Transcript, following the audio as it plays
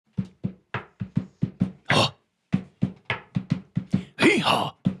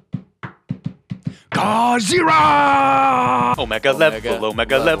Yeehaw! Godzilla! Omega level,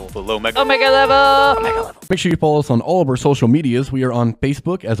 Omega level, Omega level. Make sure you follow us on all of our social medias. We are on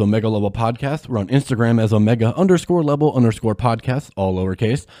Facebook as Omega Level Podcast. We're on Instagram as Omega_level_podcast, all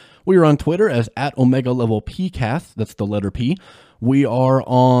lowercase. We are on Twitter as @Omega Level PCast. That's the letter P. We are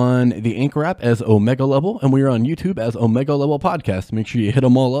on the Anchor app as Omega Level, and we are on YouTube as Omega Level Podcast. Make sure you hit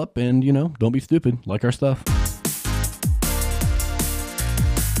them all up and, don't be stupid. Like our stuff.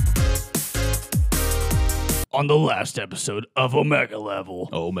 On the last episode of Omega Level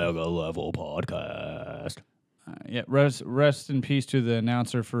Podcast. Yeah, rest in peace to the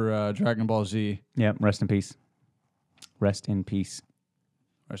announcer for Dragon Ball Z. Yeah, rest in peace. Rest in peace.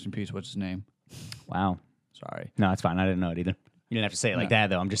 Rest in peace. What's his name? Wow. Sorry. No, it's fine. I didn't know it either. You didn't have to say it like that,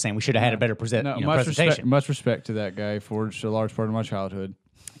 though. I'm just saying we should have had a better presentation. Much respect to that guy. Forged a large part of my childhood.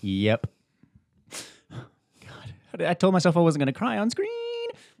 Yep. God, I told myself I wasn't going to cry on screen.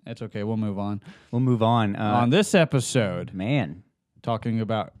 That's okay. We'll move on. We'll move on. On this episode, man, talking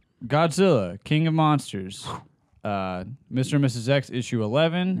about Godzilla, King of Monsters, Mr. and Mrs. X issue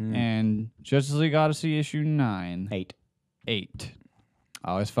 11, and Justice League Odyssey issue 9. 8.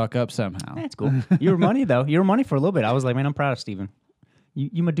 I always fuck up somehow. That's cool. You were money, though. You were money for a little bit. I was like, man, I'm proud of Steven.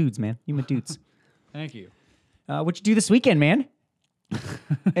 You my dudes, man. You my dudes. Thank you. What'd you do this weekend, man?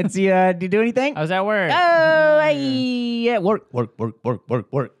 Did you do anything? I was at work. Oh, yeah. Work.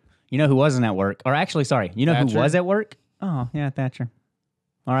 You know who wasn't at work? Or actually, sorry. You know Thatcher? who was at work? Oh, yeah, Thatcher.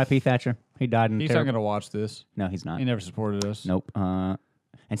 R.I.P. Thatcher. He died in He's not going to watch this. No, he's not. He never supported us. Nope.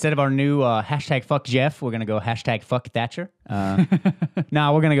 Instead of our new hashtag fuck Jeff, we're going to go hashtag fuck Thatcher.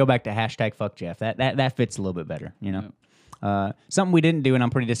 No, we're going to go back to hashtag fuck Jeff. That fits a little bit better, Yep. Something we didn't do, and I'm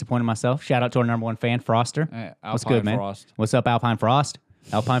pretty disappointed in myself. Shout out to our number one fan, Froster. What's good, man? Frost. What's up, Alpine Frost?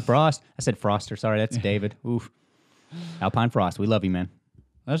 Alpine Frost. I said Froster. Sorry, that's David. Oof. Alpine Frost. We love you, man.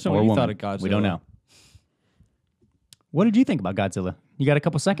 I just know what you thought of Godzilla. We don't know. What did you think about Godzilla? You got a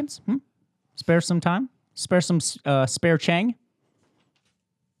couple seconds? Spare some time? Spare some spare Chang?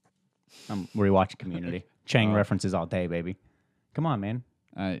 I'm rewatching Community. Chang references all day, baby. Come on, man.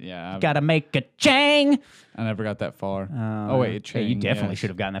 Yeah. Gotta make a Chang. I never got that far. Wait, Chang. Yeah, you definitely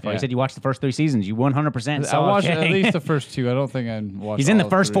should have gotten that far. Yeah. You said you watched the first 3 seasons. You 100% I saw watched Chang. at least the first 2. I don't think I watched He's in the all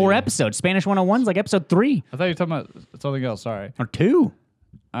first 3. 4 episodes. Spanish 101's like episode 3. I thought you were talking about something else. Sorry. Or 2.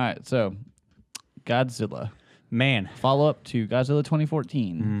 All right, so Godzilla. Man. Follow up to Godzilla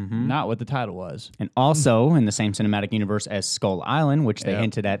 2014. Not what the title was. And also in the same cinematic universe as Skull Island, which they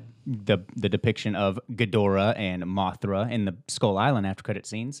hinted at the depiction of Ghidorah and Mothra in the Skull Island after credit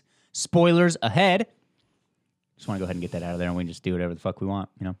scenes. Spoilers ahead. Just want to go ahead and get that out of there, and we just do whatever the fuck we want,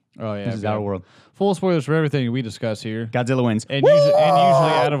 Oh, yeah. This is our world. Full spoilers for everything we discuss here. Godzilla wins. And usually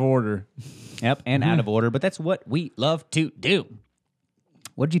out of order. Yep, and out of order, but that's what we love to do.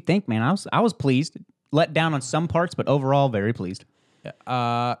 What did you think, man? I was pleased. Let down on some parts, but overall, very pleased.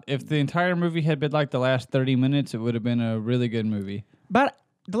 If the entire movie had been like the last 30 minutes, it would have been a really good movie. But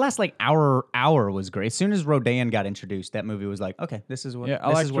the last hour was great. As soon as Rodan got introduced, that movie was like, okay, this is what. Yeah,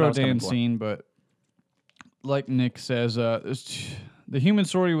 I liked Rodan's scene, but like Nick says, the human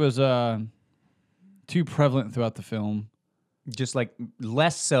story was too prevalent throughout the film. Just like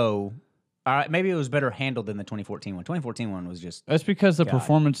less so. Maybe it was better handled than the 2014 one. 2014 one was just... That's because the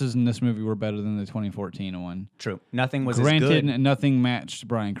performances in this movie were better than the 2014 one. True. Nothing was Granted, as good. nothing matched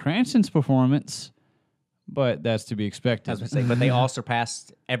Bryan Cranston's performance, but that's to be expected. I was going to say, but they all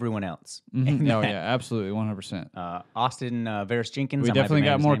surpassed everyone else. No, yeah, absolutely, 100%. Austin Varys Jenkins. We definitely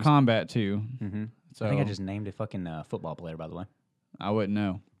got more combat, too. So I think I just named a fucking football player, by the way. I wouldn't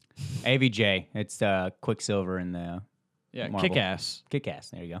know. AVJ. It's Quicksilver in the Marvel. Kick-Ass. Kick-Ass.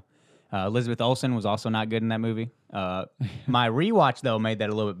 There you go. Elizabeth Olsen was also not good in that movie. My rewatch, though, made that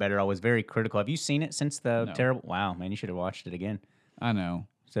a little bit better. I was very critical. Have you seen it since the terrible... Wow, man, you should have watched it again. I know.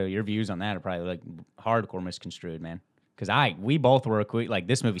 So your views on that are probably like hardcore misconstrued, man. Because we both were like,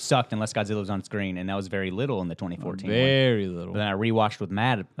 this movie sucked unless Godzilla was on screen, and that was very little in the 2014 one. Very little. But then I rewatched with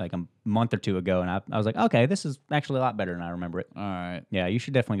Matt like a month or 2 ago, and I was like, okay, this is actually a lot better than I remember it. All right. Yeah, you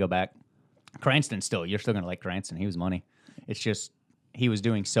should definitely go back. Cranston you're still going to like Cranston. He was money. It's just... He was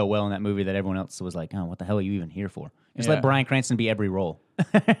doing so well in that movie that everyone else was like, oh, what the hell are you even here for? Just let Bryan Cranston be every role.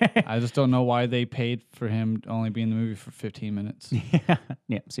 I just don't know why they paid for him to only be in the movie for 15 minutes.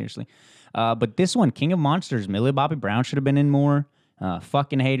 Yeah, seriously. But this one, King of Monsters, Millie Bobby Brown should have been in more.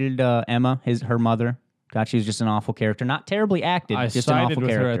 Fucking hated Emma, her mother. God, she was just an awful character. Not terribly acted, just an awful with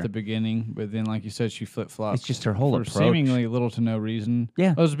character. her at the beginning, but then, like you said, she flip-flopped. It's just her whole for approach. seemingly little to no reason.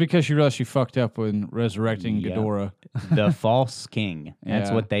 Yeah. It was because she realized she fucked up when resurrecting Ghidorah. The false king. That's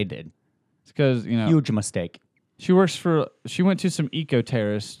Yeah. what they did. It's because, Huge mistake. She went to some eco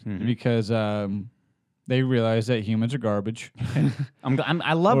terrorists because they realized that humans are garbage.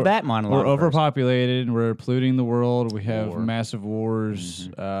 I love that monologue. We're overpopulated. We're polluting the world. We have massive wars,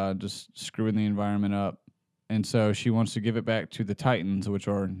 just screwing the environment up. And so she wants to give it back to the Titans, which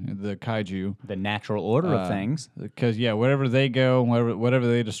are the kaiju. The natural order of things. Because, wherever they go, whatever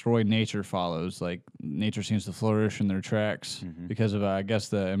they destroy, nature follows. Like, nature seems to flourish in their tracks because of, I guess,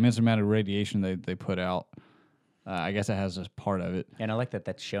 the immense amount of radiation they put out. I guess it has a part of it. And I like that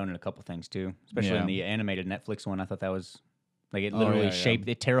that's shown in a couple things, too. Especially in the animated Netflix one. I thought that was, like, it literally shaped,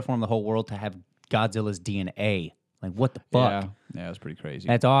 it terraformed the whole world to have Godzilla's DNA. Like, what the fuck? Yeah, it's pretty crazy.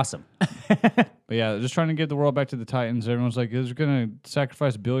 That's awesome. But yeah, just trying to give the world back to the Titans. Everyone's like, "They're going to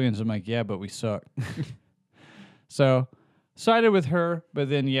sacrifice billions." I'm like, yeah, but we suck. So, sided with her, but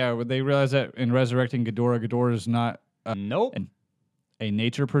then, they realize that in resurrecting Ghidorah is not nope. a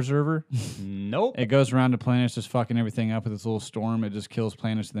nature preserver. Nope. It goes around to planets just fucking everything up with its little storm. It just kills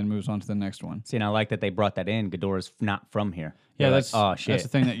planets and then moves on to the next one. See, and I like that they brought that in. Ghidorah's not from here. Yeah, They're that's like, oh, shit. That's the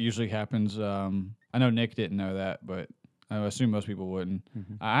thing that usually happens. I know Nick didn't know that, but I assume most people wouldn't.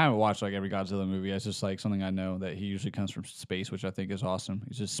 I haven't watched like every Godzilla movie. It's just like something I know that he usually comes from space, which I think is awesome.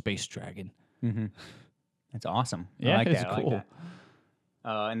 He's a space dragon. That's awesome. Yeah, I like it's that. cool. I like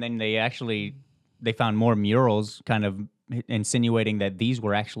that. And then they found more murals kind of insinuating that these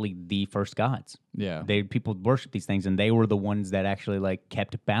were actually the first gods. Yeah. People worship these things, and they were the ones that actually like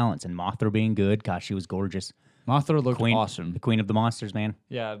kept balance. And Mothra being good, gosh, she was gorgeous. Mothra looked Queen, awesome. The queen of the monsters, man.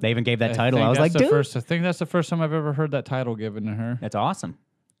 Yeah. They even gave that title. I was like, dude. I think that's the first time I've ever heard that title given to her. That's awesome.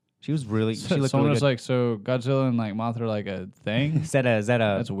 She was really. She looked Someone really was good. like, so Godzilla and like Mothra are like a thing? Is that a?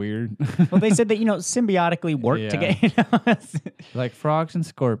 That's weird. Well, they said that symbiotically work together. Like frogs and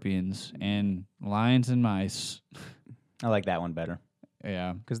scorpions and lions and mice. I like that one better.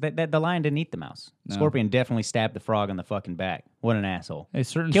 Yeah. Because the lion didn't eat the mouse. No. Scorpion definitely stabbed the frog on the fucking back. What an asshole. Hey,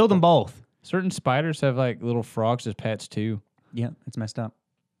 Killed them both. Certain spiders have like little frogs as pets too. Yeah, it's messed up.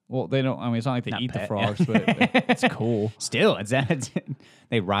 Well, they don't. I mean, it's not like they Not eat pet, the frogs, but it's cool. Still,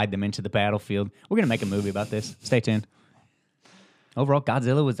 they ride them into the battlefield. We're gonna make a movie about this. Stay tuned. Overall,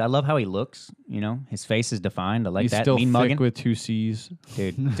 Godzilla I love how he looks. His face is defined. I like He's that. still Mean thick mugging. with 2 C's.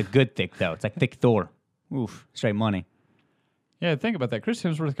 Dude, it's a good thick though. It's like thick Thor. Oof, straight money. Yeah, think about that. Chris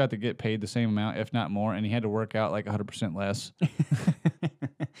Hemsworth got to get paid the same amount, if not more, and he had to work out like 100% less.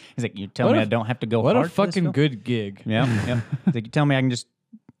 He's like, you tell me I don't have to go What hard a for this fucking film? good gig. Yeah. He's like, you tell me I can just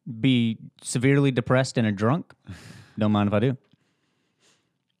be severely depressed and a drunk? Don't mind if I do.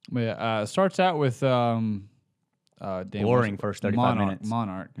 But yeah, starts out with Boring first 35 minutes.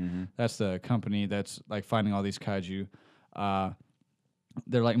 Monarch. That's the company that's like finding all these kaiju.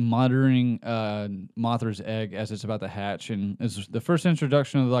 They're like monitoring Mothra's egg as it's about to hatch, and it's the first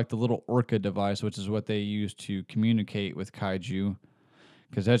introduction of like the little Orca device, which is what they use to communicate with kaiju,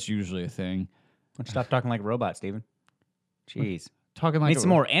 because that's usually a thing. Why don't you stop talking like a robot, Steven? Jeez. Talking like Need some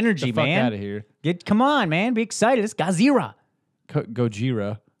more energy, the fuck man. out of here. Come on, man. Be excited. It's Godzilla.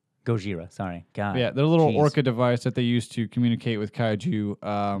 Gojira. Gojira, sorry. God. Yeah, they're a little Jeez. Orca device that they use to communicate with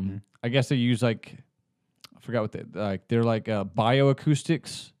kaiju. I guess they use like, I forgot what they're like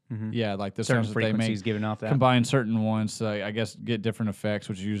bioacoustics. Yeah, like the Certain sounds that they make frequencies giving off that. combine certain ones to, I guess, get different effects,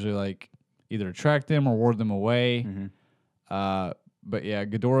 which usually like either attract them or ward them away. But yeah,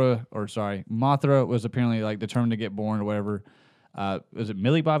 Mothra was apparently like determined to get born or whatever. Was it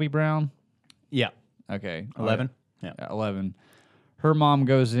Millie Bobby Brown? Yeah. Okay. 11? Yeah, 11. Her mom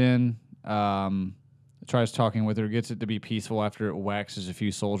goes in, tries talking with her, gets it to be peaceful after it waxes a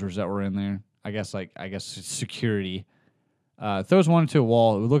few soldiers that were in there. I guess it's security. Throws one into a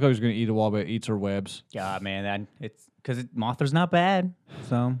wall. It would look like he was going to eat a wall, but it eats her webs. God, man. It's because Mothra's not bad.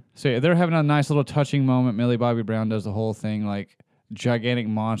 So yeah, they're having a nice little touching moment. Millie Bobby Brown does the whole thing, like gigantic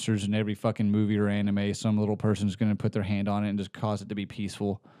monsters in every fucking movie or anime. Some little person's going to put their hand on it and just cause it to be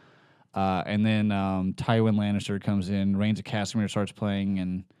peaceful. And then Tywin Lannister comes in, Reigns of Castamere starts playing,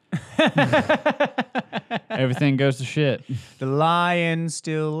 and everything goes to shit. the lion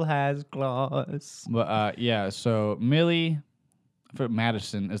still has claws. But so Millie,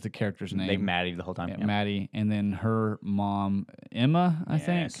 Madison is the character's name. They Maddie the whole time. Yeah, Yeah. Maddie, and then her mom, Emma, I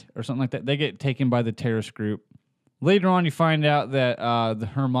think, or something like that. They get taken by the terrorist group. Later on, you find out that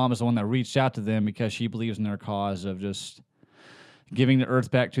her mom is the one that reached out to them because she believes in their cause of just giving the Earth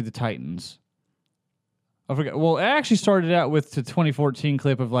back to the Titans. I forgot. Well, it actually started out with the 2014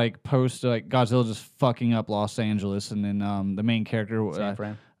 clip of like Godzilla just fucking up Los Angeles, and then the main character, San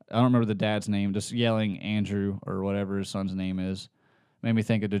Fran. I don't remember the dad's name, just yelling Andrew or whatever his son's name is. Made me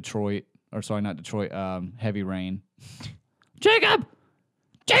think of Detroit, or sorry, not Detroit, Heavy Rain. Jacob!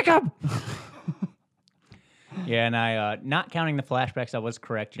 Yeah, and I, not counting the flashbacks, I was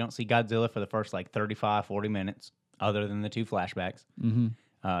correct. You don't see Godzilla for the first like 35, 40 minutes, other than the 2 flashbacks.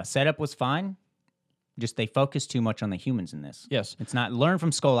 Setup was fine. Just they focused too much on the humans in this. Yes. It's not learn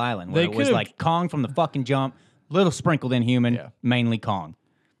from Skull Island, where They it was could've- like Kong from the fucking jump, little sprinkled in human, mainly Kong.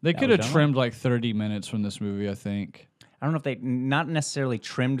 They could have was done trimmed like 30 minutes from this movie, I think. I don't know if they not necessarily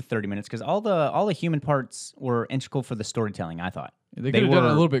trimmed 30 minutes because all the human parts were integral for the storytelling. I thought They could have done it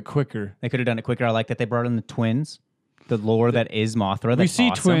a little bit quicker. They could have done it quicker. I like that they brought in the twins, the lore that is Mothra. We That's see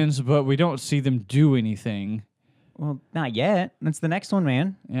awesome. twins, but we don't see them do anything. Well, not yet. That's the next one,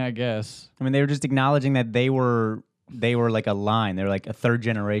 man. Yeah, I guess. I mean, they were just acknowledging that they were like a line. They're like a 3rd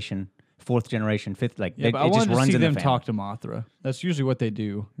generation, 4th generation, 5th. Like Yeah, but I it just wanted to runs see in them the family. talk to Mothra. That's usually what they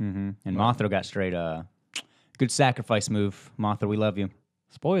do. And Mothra got straight. Good sacrifice move, Mothra. We love you.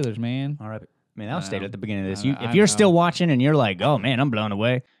 Spoilers, man. All right. I mean, that was stated at the beginning of this. I If you're know. still watching and you're like, "Oh man, I'm blown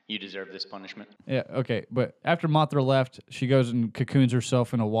away," you deserve this punishment. Yeah, okay. But after Mothra left, she goes and cocoons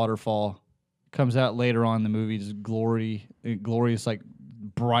herself in a waterfall. Comes out later on in the movie, just glorious, like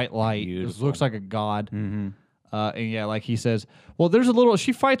bright light. It Beautiful. looks like a god. And yeah, like he says, well, there's a little.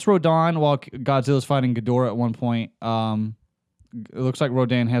 She fights Rodan while Godzilla's fighting Ghidorah at one point. It looks like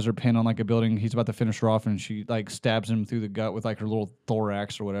Rodan has her pinned on like a building. He's about to finish her off, and she like stabs him through the gut with like her little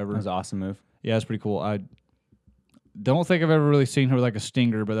thorax or whatever. That was an awesome move. Yeah, it's pretty cool. I don't think I've ever really seen her with, like a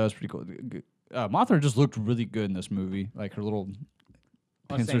stinger, but that was pretty cool. Mothra just looked really good in this movie, like her little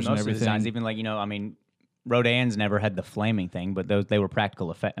pincers and Most of the everything. designs, even like I mean, Rodan's never had the flaming thing, but they were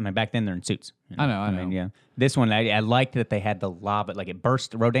practical effect. I mean, back then they're in suits. I know. I mean, yeah. This one, I liked that they had the lava, like it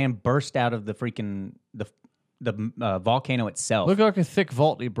burst. Rodan burst out of the freaking the volcano itself. Looked like a thick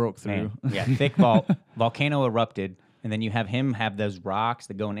vault he broke through. Man, yeah, thick vault, volcano erupted, and then you have him have those rocks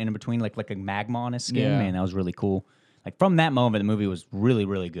that go in between, like a magma on his skin. Yeah. Man, that was really cool. Like from that moment, the movie was really,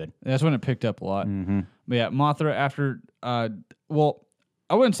 really good. That's when it picked up a lot. But yeah, Mothra after, well,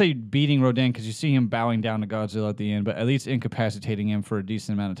 I wouldn't say beating Rodan because you see him bowing down to Godzilla at the end, but at least incapacitating him for a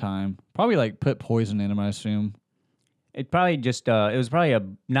decent amount of time. Probably like put poison in him, I assume. It probably just it was probably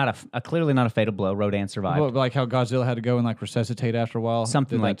a clearly not a fatal blow. Rodan survived. Well, like how Godzilla had to go and like resuscitate after a while.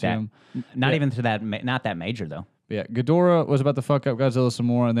 Something Did like to that. him. Not Yeah. even to that, not that major though. But yeah, Ghidorah was about to fuck up Godzilla some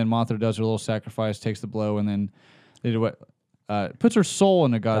more, and then Mothra does her little sacrifice, takes the blow, and then they do what? Puts her soul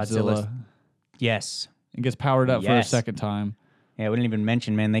into Godzilla Yes. and gets powered up for a Yes. second time. Yeah, we didn't even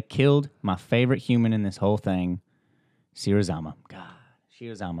mention, man, they killed my favorite human in this whole thing, Shirazama. God,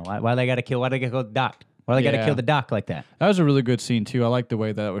 Shirazama. Why they got to kill? Why they got to kill Doc? Why they got to Yeah. kill the Doc like that? That was a really good scene too. I like the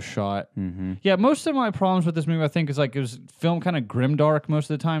way that was shot. Yeah, most of my problems with this movie, I think, is like it was filmed kind of grimdark most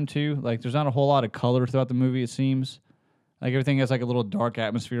of the time too. Like there's not a whole lot of color throughout the movie. It seems like everything has like a little dark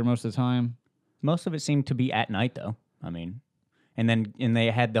atmosphere most of the time. Most of it seemed to be at night, though. I mean, and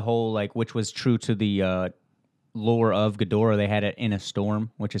they had the whole like, which was true to the lore of Ghidorah. They had it in a storm,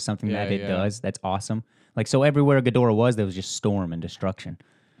 which is something that it Yeah. does. That's awesome. Like so, everywhere Ghidorah was, there was just storm and destruction.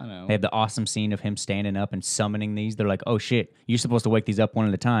 I know. They have the awesome scene of him standing up and summoning these. They're like, "Oh shit, you're supposed to wake these up one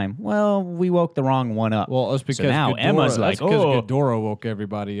at a time." Well, we woke the wrong one up. Well, that's because so now Emma's like, that's because "Oh, Ghidorah woke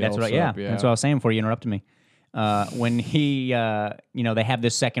everybody that's else right." up. Yeah, that's what I was saying before you interrupted me. When he, they have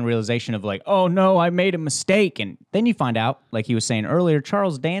this second realization of like, "Oh no, I made a mistake," and then you find out, like he was saying earlier,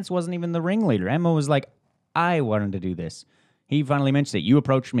 Charles Dance wasn't even the ringleader. Emma was like, "I wanted to do this." He finally mentioned it. You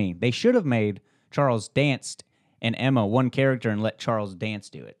approached me. They should have made Charles Dance and Emma one character and let Charles Dance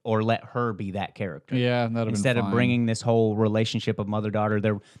do it, or let her be that character. Yeah, that'd have Instead been of fine. bringing this whole relationship of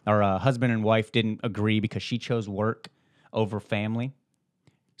mother-daughter, our husband and wife didn't agree because she chose work over family.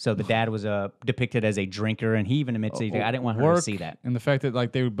 So the dad was depicted as a drinker, and he even admits that I didn't want her to Work see that. and the fact that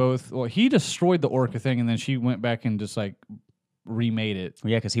like they would both. Well, he destroyed the Orca thing, and then she went back and just like remade it.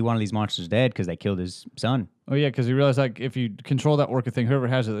 Yeah, because he wanted these monsters dead because they killed his son. Oh yeah, because he realized like if you control that Orca thing, whoever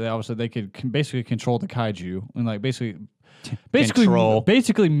has it, they obviously they could basically control the kaiju and like basically Control.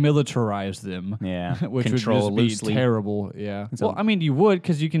 militarize them. Yeah, which control would just be loosely. terrible. Yeah. Well, I mean, you would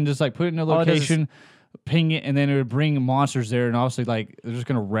because you can just like put it in a it does is- location, ping it, and then it would bring monsters there, and obviously like they're just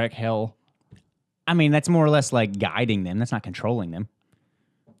gonna wreck hell. I mean, that's more or less like guiding them. That's not controlling them.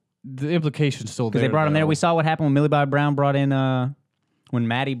 The implication's still there. Because they brought him there. though. We saw what happened when Millie Bobby Brown brought in, when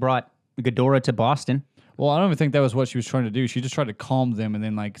Maddie brought Ghidorah to Boston. Well, I don't even think that was what she was trying to do. She just tried to calm them, and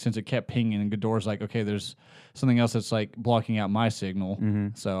then like since it kept pinging, and Ghidorah's like, okay, there's something else that's like blocking out my signal,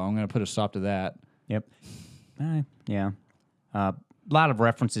 so I'm gonna put a stop to that. Yep. Yeah. A lot of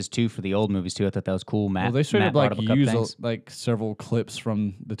references too for the old movies too. I thought that was cool. Matt, Well, they straight Matt up like brought up a couple use things. like several clips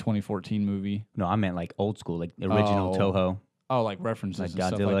from the 2014 movie. No, I meant like old school, like the original Oh. Toho. Oh, like references Like and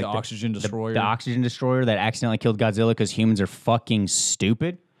stuff, Godzilla, like like the oxygen destroyer. The oxygen destroyer that accidentally killed Godzilla because humans are fucking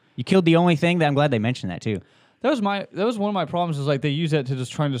stupid. You killed the only thing that I'm glad they mentioned that too. That was one of my problems. Is like they use that to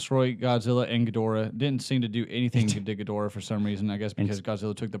just try and destroy Godzilla and Ghidorah. Didn't seem to do anything to Ghidorah for some reason. I guess because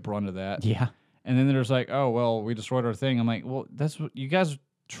Godzilla took the brunt of that. Yeah. And then there's like, oh well, we destroyed our thing. I'm like, well, that's what you guys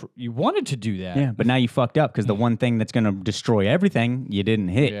you wanted to do that. Yeah, but now you fucked up because the one thing that's going to destroy everything you didn't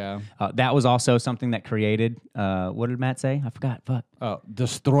hit. Yeah. That was also something that created. What did Matt say? I forgot. Fuck. Oh,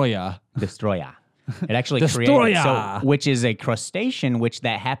 Destroya. Destroya. It actually Destroya! created, which is a crustacean, which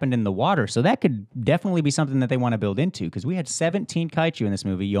that happened in the water. So that could definitely be something that they want to build into because we had 17 kaiju in this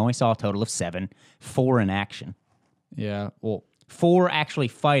movie. You only saw a total of 7, 4 in action. Yeah. Well, 4 actually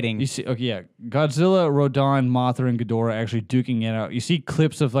fighting. you see, okay, yeah, Godzilla, Rodan, Mothra, and Ghidorah actually duking it out. You see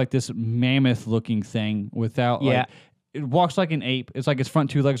clips of like this mammoth-looking thing without. Yeah. Like, it walks like an ape. It's like its front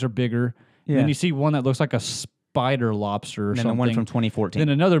 2 legs are bigger. Yeah. Then you see one that looks like a spider lobster or And then something. the one from 2014. Then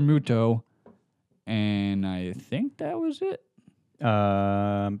another Muto. And I think that was it.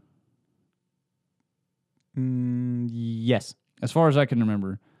 Yes. As far as I can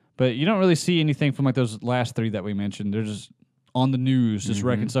remember. But you don't really see anything from like those last 3 that we mentioned. They're just on the news, just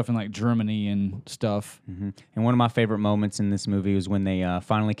wrecking stuff in like Germany and stuff. And one of my favorite moments in this movie was when they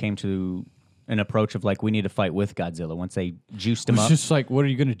finally came to an approach of like, we need to fight with Godzilla once they juiced him It's up. just like, what are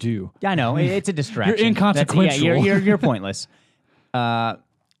you going to do? I know, it's a distraction. You're inconsequential. You're pointless.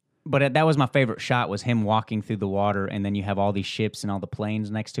 But that was my favorite shot was him walking through the water, and then you have all these ships and all the planes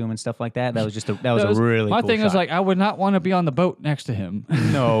next to him and stuff like that. That was just a really my cool thing shot. was like, I would not want to be on the boat next to him.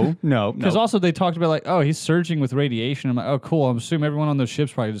 no. Because also they talked about like, oh, he's surging with radiation. I'm like, oh, cool. I'm assuming everyone on those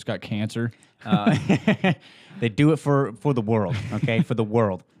ships probably just got cancer. They do it for the world, okay, for the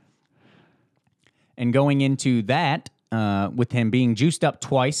world. And going into that, with him being juiced up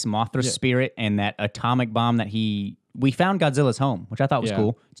twice, Mothra's spirit, and that atomic bomb that we found Godzilla's home, which I thought was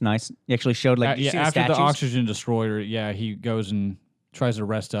cool. It's nice. He actually showed like you see after the the statues? oxygen destroyer, he goes and tries to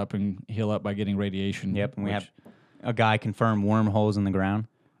rest up and heal up by getting radiation. Yep, and we have a guy confirm wormholes in the ground.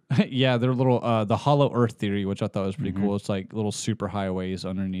 yeah, they're little the hollow Earth theory, which I thought was pretty cool. It's like little super highways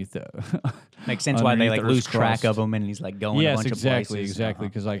underneath the. Makes sense why they like Underneath lose the track Earth's of him, and he's like going a bunch of places. Exactly.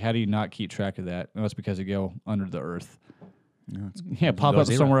 Because like, how do you not keep track of that? And that's because you go under the Earth. No, Pop up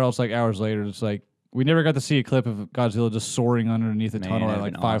zero. somewhere else like hours later. It's like we never got to see a clip of Godzilla just soaring underneath a tunnel at that'd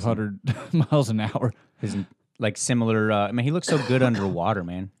like been 500 miles an hour. His like similar. I mean, he looks so good underwater,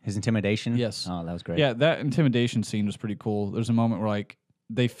 man. His intimidation. Yes. Oh, that was great. Yeah, that intimidation scene was pretty cool. There's a moment where like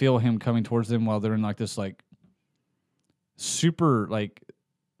they feel him coming towards them while they're in like this like super like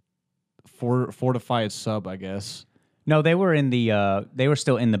fortified sub, I guess. No, they were in the. They were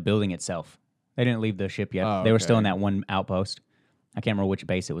still in the building itself. They didn't leave the ship yet. Oh, they were still in okay. that one outpost. I can't remember which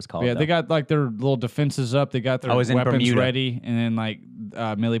base it was called. Yeah, though. they got like their little defenses up. They got their I was in weapons Bermuda. ready, and then like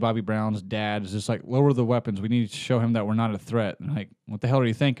Millie Bobby Brown's dad is just like, lower the weapons. We need to show him that we're not a threat. And like, what the hell are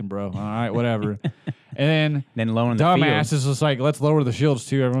you thinking, bro? All right, whatever. And then lowering the dumbass field. is just like, let's lower the shields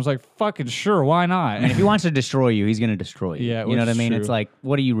too. Everyone's like, fucking sure, why not? And if he wants to destroy you, he's going to destroy you. Yeah, you know which what I is mean? true. It's like,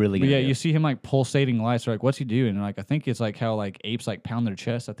 what are you really But going to yeah, do? you see him like pulsating lights. They're like, what's he doing? And like, I think it's like how like apes like pound their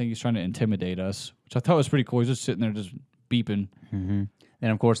chest. I think he's trying to intimidate us, which I thought was pretty cool. He's just sitting there just beeping. Then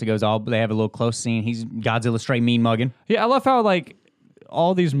of course it goes all. They have a little close scene. He's Godzilla straight mean mugging. Yeah, I love how like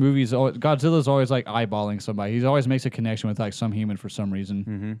all these movies, Godzilla's always like eyeballing somebody. He always makes a connection with like some human for some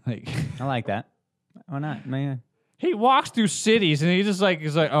reason. Like I like that. Why not, man? he walks through cities and he's like,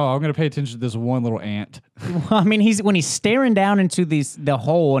 oh, I'm gonna pay attention to this one little ant. Well, I mean, when he's staring down into the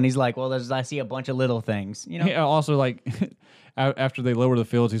hole, and he's like, "Well, I see a bunch of little things." You know. Yeah, also like. After they lower the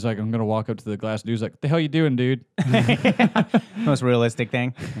fields, he's like, I'm gonna walk up to the glass dude. He's like, the hell you doing, dude? Most realistic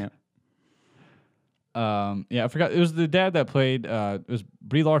thing. Yeah. Yeah, I forgot. It was the dad that played. It was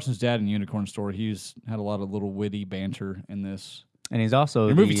Brie Larson's dad in Unicorn Store. Had a lot of little witty banter in this. And he's also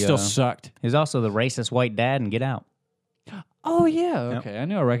The movie still sucked. He's also the racist white dad in Get Out. Oh yeah, okay. I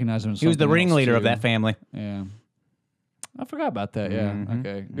knew I recognized him. He was the ringleader of that family. Yeah, I forgot about that. Yeah,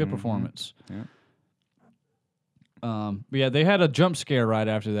 okay, good performance. Yeah. But yeah, they had a jump scare right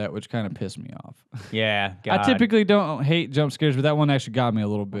after that, which kind of pissed me off. Yeah, God. I typically don't hate jump scares, but that one actually got me a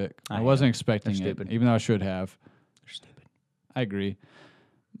little bit. I wasn't expecting They're it, stupid. even though I should have. They're stupid. I agree,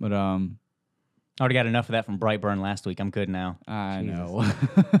 but I already got enough of that from Brightburn last week. I'm good now. I Jesus.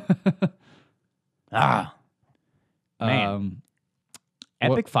 know. Man.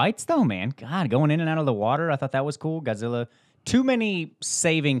 Epic fights though, man. God, going in and out of the water. I thought that was cool. Godzilla. Too many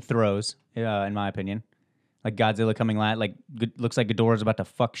saving throws, in my opinion. Like Godzilla coming looks like Ghidorah's about to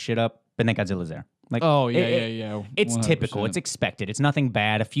fuck shit up, but then Godzilla's there. Like, Oh yeah. It's 100%. typical. It's expected. It's nothing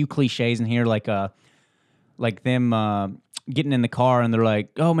bad. A few cliches in here, like them getting in the car and they're like,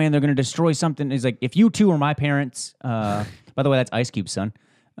 "Oh man, they're gonna destroy something." It's like, if you two were my parents. By the way, that's Ice Cube's son.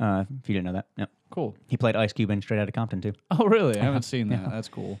 If you didn't know that, no. Cool. He played Ice Cube in Straight Outta Compton too. Oh, really? I haven't seen that. That's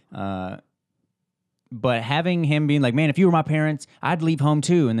cool. But having him being like, man, if you were my parents, I'd leave home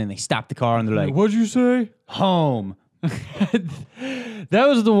too. And then they stop the car and they're like, What'd you say? home. That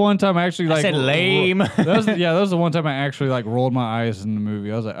was the one time I actually like. I said lame. That was the one time I actually like rolled my eyes in the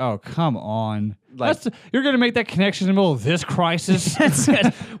movie. I was like, oh, come on. Like, You're going to make that connection in the middle of this crisis?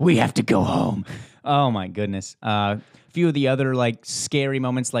 We have to go home. Oh, my goodness. A few of the other like scary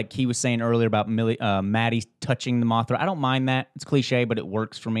moments, like he was saying earlier about Maddie touching the Mothra. I don't mind that. It's cliche, but it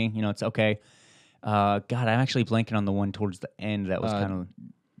works for me. You know, it's okay. God, I'm actually blanking on the one towards the end that was kind of...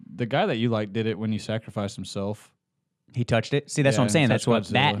 The guy that you like did it when he sacrificed himself. He touched it. See, that's what I'm saying. That's what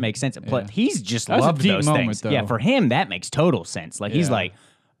that makes sense. But he's just loved those things. Though. Yeah, for him that makes total sense. Like he's like,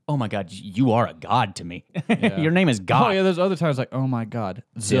 "Oh my God, you are a god to me. Your name is God." Oh yeah, there's other times like, "Oh my God,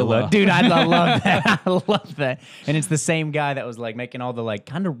 Zilla." Dude, I love that. I love that. And it's the same guy that was like making all the like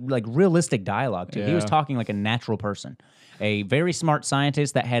kind of like realistic dialogue too. He was talking like a natural person. A very smart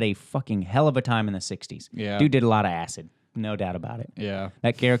scientist that had a fucking hell of a time in the 60s. Yeah. Dude did a lot of acid. No doubt about it. Yeah.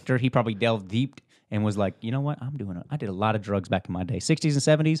 That character, he probably delved deep and was like, you know what? I did a lot of drugs back in my day. 60s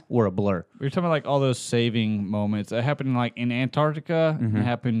and 70s were a blur. We were talking about like all those saving moments. It happened like in Antarctica. It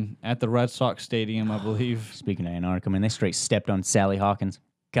happened at the Red Sox Stadium, I believe. Speaking of Antarctica, man, they straight stepped on Sally Hawkins.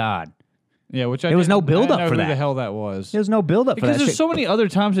 God. Yeah, which there was no build-up for that. Who the hell that was? There was no build-up for that. Because there's so many other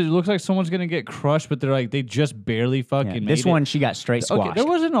times it looks like someone's going to get crushed, but they're like, they just barely fucking made this one, she got straight squashed. Okay, there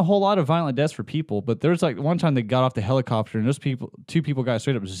wasn't a whole lot of violent deaths for people, but there's like one time they got off the helicopter and two people got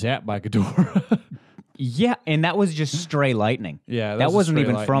straight up zapped by Ghidorah. Yeah, and that was just stray lightning. Yeah, that wasn't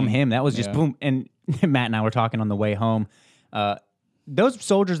even from him. That was just boom. And Matt and I were talking on the way home. Those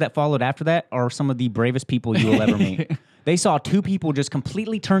soldiers that followed after that are some of the bravest people you will ever meet. They saw two people just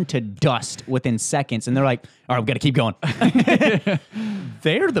completely turn to dust within seconds, and they're like, all right, we got to keep going.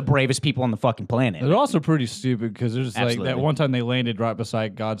 They're the bravest people on the fucking planet. They're also pretty stupid because there's like that one time they landed right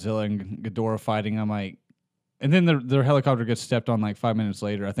beside Godzilla and Ghidorah fighting. I'm like, and then their helicopter gets stepped on like 5 minutes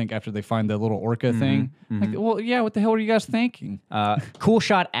later, I think, after they find the little orca thing. Like, well, yeah, what the hell were you guys thinking? Cool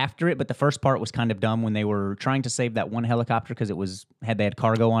shot after it, but the first part was kind of dumb when they were trying to save that one helicopter because they had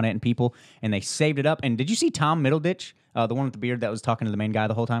cargo on it and people, and they saved it up. And did you see Tom Middleditch, the one with the beard that was talking to the main guy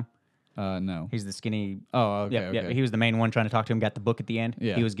the whole time? No. He's the skinny... Oh, okay, yeah, he was the main one trying to talk to him, got the book at the end.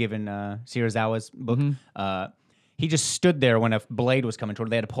 Yeah. He was given Shirazawa's book. He just stood there when a blade was coming toward him.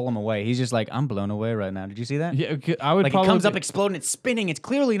 They had to pull him away. He's just like, I'm blown away right now. Did you see that? Yeah, I would like probably... it comes up exploding, it's spinning. It's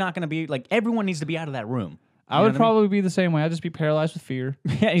clearly not going to be... Like, everyone needs to be out of that room. I would probably be the same way. I'd just be paralyzed with fear.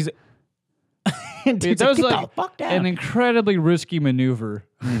 Yeah, he's... Dude, that was like an incredibly risky maneuver.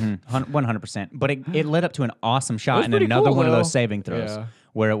 100%. But it led up to an awesome shot and another cool, one though. of those saving throws. Yeah.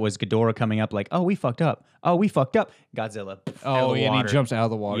 Where it was Ghidorah coming up like, oh, we fucked up. Oh, we fucked up. Godzilla. Oh, yeah, and he jumps out of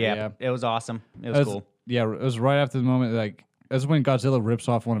the water. Yeah. It was awesome. It was cool. Yeah, it was right after the moment, like, that's when Godzilla rips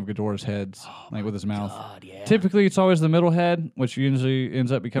off one of Ghidorah's heads, like with his mouth. God, yeah. Typically, it's always the middle head, which usually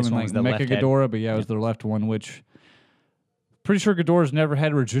ends up becoming like Mecha Ghidorah, but yeah, it was the left one, which... Pretty sure Ghidorah's never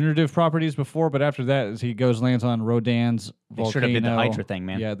had regenerative properties before, but after that, as he lands on Rodan's volcano. They should have did the Hydra thing,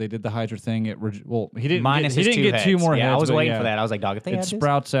 man. Yeah, they did the Hydra thing. He didn't Minus get, his he didn't get two more heads. Yeah, I was waiting for that. I was like, dog, if they it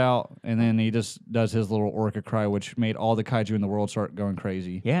sprouts out, and then he just does his little orca cry, which made all the kaiju in the world start going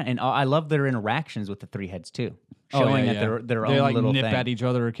crazy. Yeah, and I love their interactions with the three heads too, showing that they're their own like little nip thing. At each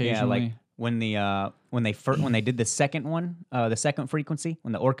other occasionally. Yeah, like when they did the second one, the second frequency,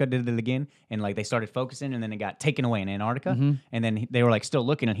 when the orca did it again, and like they started focusing, and then it got taken away in Antarctica, and then they were like still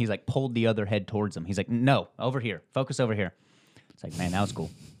looking, and he's like pulled the other head towards him. He's like, no, over here, focus over here. It's like, man, that was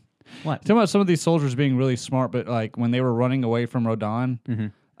cool. What? Talking about some of these soldiers being really smart, but like when they were running away from Rodan,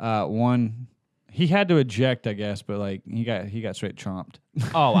 one he had to eject, I guess, but like he got straight chomped.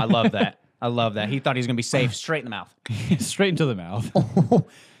 Oh, I love that. I love that. He thought he was gonna be safe, straight in the mouth. Straight into the mouth.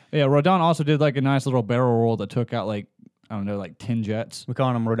 Yeah, Rodan also did like a nice little barrel roll that took out like, I don't know, like 10 jets. We're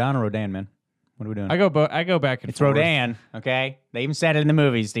calling him Rodan or Rodan, man. What are we doing? I go back and it's forth. Rodan, okay? They even said it in the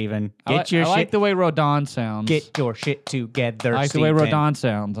movies, Steven. I like the way Rodan sounds. Get your shit together, I like Steven. the way Rodan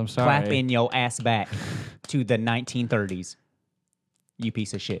sounds. I'm sorry. Clapping your ass back to the 1930s. You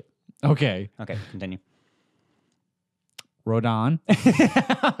piece of shit. Okay. Okay, continue. Rodan.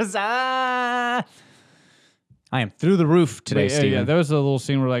 I am through the roof today, Steven. Yeah, there was a little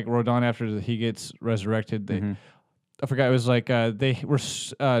scene where like Rodan, after he gets resurrected, I forgot, it was like they were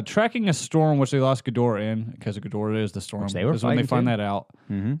tracking a storm which they lost Ghidorah in, because Ghidorah is the storm. Which they were when they find that out.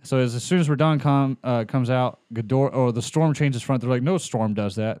 So as soon as Rodan comes out, Ghidorah, or the storm changes front, they're like, no storm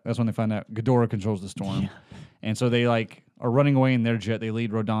does that. That's when they find out Ghidorah controls the storm. And so they like are running away in their jet. They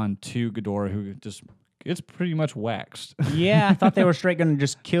lead Rodan to Ghidorah, who just it's pretty much waxed. Yeah, I thought they were straight going to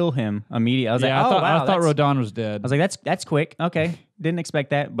just kill him immediately. I was like, I oh, thought, wow. I thought Rodon was dead. I was like, that's quick. Okay. Didn't expect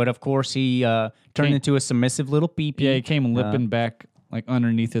that. But of course, he turned into a submissive little peepee. Yeah, he came limping back like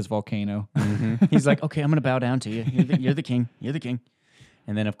underneath his volcano. He's like, okay, I'm going to bow down to you. You're the king. You're the king.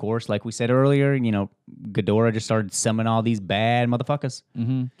 And then, of course, like we said earlier, Ghidorah just started summoning all these bad motherfuckers.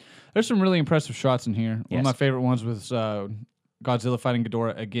 There's some really impressive shots in here. One Yes. of my favorite ones was Godzilla fighting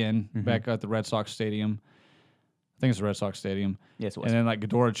Ghidorah again back at the Red Sox Stadium. I think it's the Red Sox Stadium. Yes, it was. And then like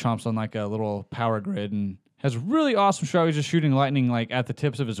Ghidorah chomps on like a little power grid and has a really awesome shot. He's just shooting lightning like at the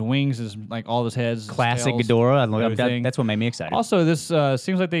tips of his wings, his like all his heads. his Classic tails, Ghidorah. everything. That's what made me excited. Also, this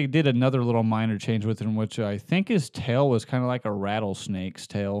seems like they did another little minor change with him, which I think his tail was kind of like a rattlesnake's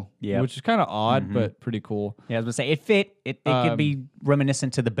tail. Yep. Which is kind of odd, but pretty cool. Yeah, I was going to say, it fit. It could be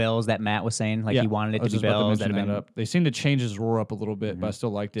reminiscent to the bells that Matt was saying. Like, he wanted it I was to be just about bells. mention That'd that have up. They seemed to change his roar up a little bit, but I still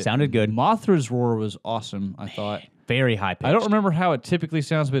liked it. Sounded good. Mothra's roar was awesome, I thought. very high pitched. I don't remember how it typically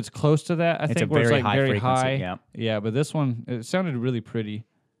sounds, but it's close to that. I It's think a where very it's like high very frequency, high. yeah. Yeah, but this one it sounded really pretty.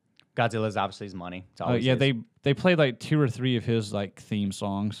 Godzilla's obviously his money. It's always Yeah, his. they played like 2 or 3 of his like theme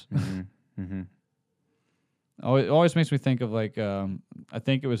songs. Oh, it always makes me think of like I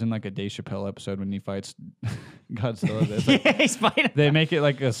think it was in like a Dave Chappelle episode when he fights Godzilla. It's like, Yeah, he's fighting. they make it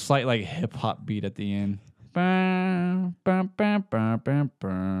like a slight like hip hop beat at the end. Bum, bum, bum, bum, bum,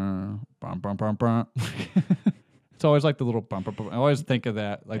 bum, bum, bum, bum, bum. It's always like the little bum, bum, bum. I always think of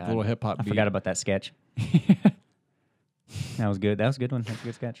that, like the little hip hop I beat. forgot about that sketch. That was good. That was a good one. That's a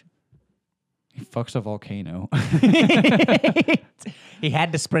good sketch. He fucks a volcano. He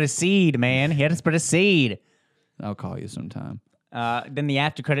had to spread a seed, man. He had to spread a seed. I'll call you sometime. Then the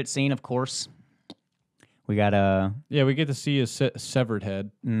after credit scene, of course. We got Yeah, we get to see his severed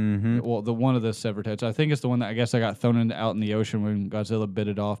head. Well, the one of the severed heads. I think it's the one that I guess I got thrown out in the ocean when Godzilla bit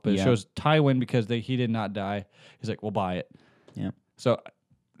it off. But Yeah. it shows Tywin because he did not die. He's like, we'll buy it. Yeah. So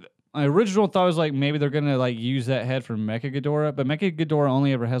my original thought was like maybe they're gonna like use that head for Mecha Ghidorah, but Mecha Ghidorah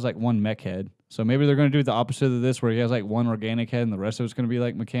only ever has like one mech head. So maybe they're gonna do the opposite of this, where he has like one organic head and the rest of it's gonna be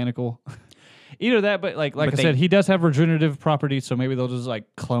like mechanical. Either that, but like I said, he does have regenerative properties, so maybe they'll just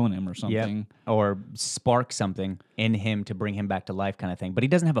like clone him or something. or spark something in him to bring him back to life, kind of thing. But he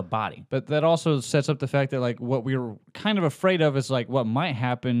doesn't have a body. But that also sets up the fact that like what we were kind of afraid of is like what might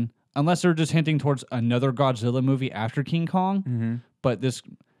happen unless they're just hinting towards another Godzilla movie after King Kong. But this,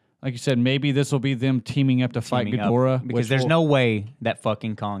 like you said, maybe this will be them teaming up to fight Teaming up. Ghidorah. Because there's no way that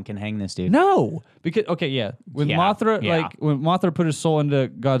fucking Kong can hang this dude. No, because when Yeah, Mothra yeah. when Mothra put his soul into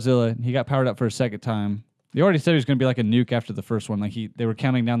Godzilla, he got powered up for a second time. They already said he was going to be like a nuke after the first one. Like they were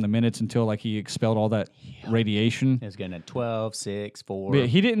counting down the minutes until like he expelled all that radiation. It's going to 12, 6, 4. But yeah,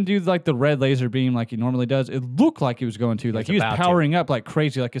 he didn't do like the red laser beam like he normally does. It looked like he was going to. Like he was about to. powering up like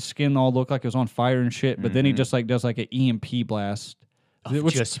crazy. Like his skin all looked like it was on fire and shit. But then he just like does like an EMP blast.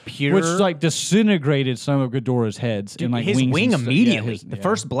 Which, just pure- which like disintegrated some of Ghidorah's heads and like his wings wing and stuff. immediately. Yeah, The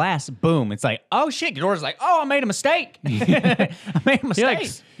first blast, boom. It's like, oh shit. Ghidorah's like, oh, I made a mistake. I made a mistake.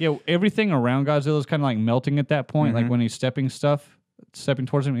 Everything around Godzilla is kind of like melting at that point. Like when he's stepping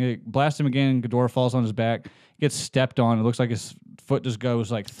towards him, he blasts him again. Ghidorah falls on his back, gets stepped on. It looks like his foot just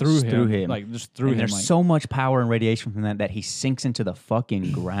goes like through him, like just through And him. there's Like, so much power and radiation from that he sinks into the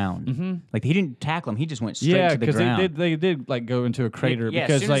fucking ground. Like he didn't tackle him; he just went straight to the because ground. they did like go into a crater Yeah,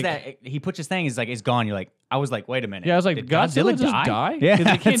 because as soon like as that he puts his thing, it's gone. You're like, I was like, wait a minute. I was like, did Godzilla just die? Yeah,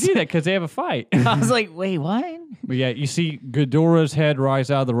 Because they can't do that because they have a fight. I was like, wait, what? But yeah, you see Ghidorah's head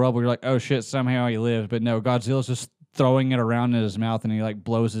rise out of the rubble. You're like, oh shit, somehow he lived. But no, Godzilla's just throwing it around in his mouth, and he like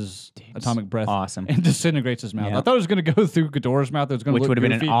blows his atomic breath, awesome. and disintegrates his mouth. Yeah. I thought it was gonna go through Ghidorah's mouth. It was gonna Which look would have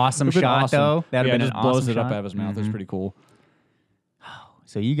been an goofy. awesome Would've been shot, awesome. though. That'd Yeah, have been just an blows awesome it up shot. out of his mouth. It was pretty cool.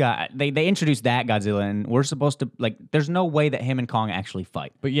 So you got they introduced that Godzilla, and we're supposed to like. There's no way that him and Kong actually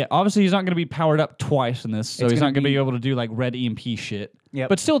fight. But yeah, obviously he's not going to be powered up twice in this, so It's he's gonna not going to be- be able to do like red EMP shit. Yep.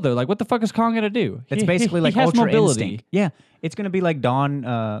 But still, though, like what the fuck is Kong going to do? It's He- basically he like has Ultra mobility. Instinct. Yeah, it's gonna be like Dawn,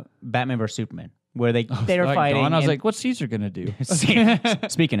 Batman vs Superman, where they're Like fighting. Dawn, I was and- like, what's Caesar going to do?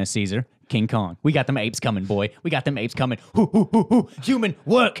 Speaking of Caesar, King Kong, we got them apes coming, boy. We got them apes coming. Hoo, hoo, hoo, hoo. Human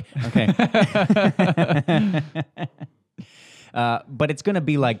work. Okay. But it's gonna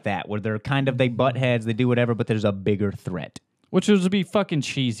be like that, where they're they butt heads, they do whatever, but there's a bigger threat. Which would be fucking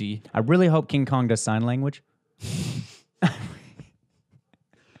cheesy. I really hope King Kong does sign language.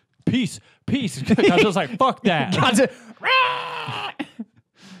 Peace. Godzilla's like, fuck that.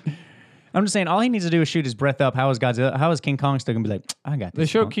 I'm just saying, all he needs to do is shoot his breath up. How is Godzilla? How is King Kong still gonna be like, I got They this?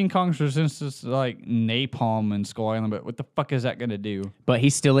 show Kong." King Kong's resistance to like napalm and Skull Island, but what the fuck is that going to do? But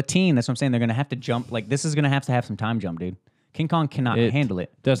he's still a teen. That's what I'm saying. They're gonna have to jump. Like this is gonna have some time jump, dude. King Kong cannot handle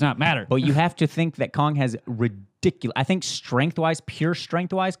it. Does not matter. But you have to think that Kong has ridiculous. I think strength-wise, pure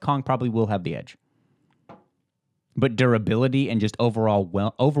strength-wise, Kong probably will have the edge. But durability and just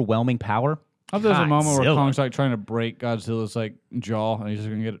overall overwhelming power. There's a moment where Kong's like trying to break Godzilla's like jaw, and he's just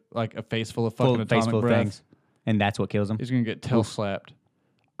gonna get like a face full of fucking atomic breath. Things. And that's what kills him. He's gonna get tail slapped.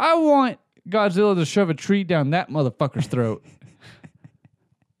 I want Godzilla to shove a tree down that motherfucker's throat.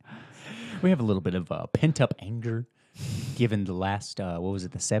 We have a little bit of pent-up anger, given the last, what was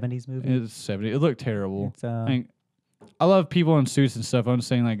it, the 70s movie? It's 70s. It looked terrible. I love people in suits and stuff. I'm just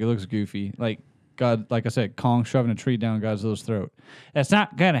saying, like, it looks goofy. Like, God, like I said, Kong shoving a tree down Godzilla's throat. That's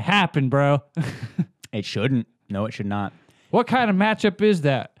not gonna happen, bro. It shouldn't. No, it should not. What kind of matchup is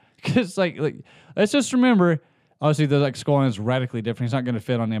that? Because, like, let's just remember, obviously, the like skull is radically different. He's not gonna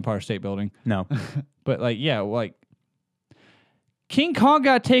fit on the Empire State Building. No. But, like, yeah, like, King Kong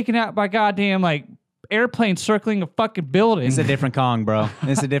got taken out by goddamn, like, airplane circling a fucking building. It's a different Kong, bro.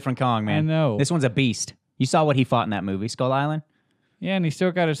 It's a different Kong, man. I know. This one's a beast. You saw what he fought in that movie, Skull Island? Yeah, and he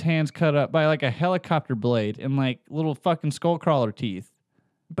still got his hands cut up by, like, a helicopter blade and, like, little fucking skull crawler teeth.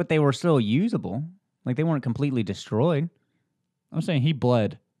 But they were still usable. Like, they weren't completely destroyed. I'm saying he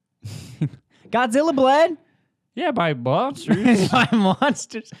bled. Godzilla bled? Yeah, by monsters. By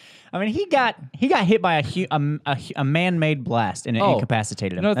monsters. I mean, he got hit by a man-made blast and it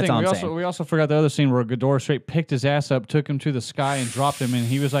incapacitated him. Another That's thing, all I'm saying. We also forgot the other scene where Ghidorah straight picked his ass up, took him to the sky, and dropped him, and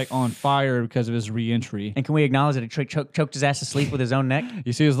he was like on fire because of his re-entry. And can we acknowledge that he choked his ass to sleep with his own neck?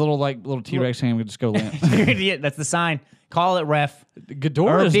 You see his little T-Rex hand would just go limp. Yeah, that's the sign. Call it, ref.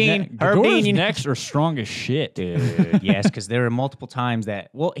 Ghidorah's necks are strong as shit. Dude, yes, because there are multiple times that...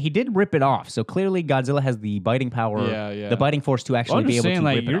 Well, he did rip it off, so clearly Godzilla has the biting power, the biting force to actually be able to rip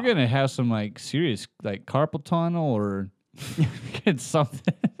it off. You're going to have some like serious like carpal tunnel or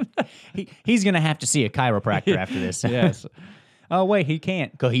something. He's going to have to see a chiropractor after this. Yes. Oh, wait, he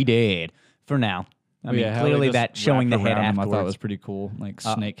can't. Because he did. For now. I mean, clearly that showing the head afterwards. I thought was pretty cool, like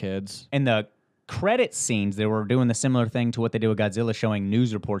snake heads. And the credit scenes, they were doing the similar thing to what they do with Godzilla, showing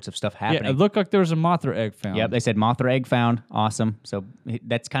news reports of stuff happening. Yeah, it looked like there was a Mothra egg found. Yep, they said Mothra egg found. Awesome. So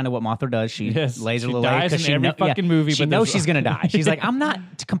that's kind of what Mothra does. She lays her little egg because she knows fucking movie. She knows she's gonna die. She's like, I'm not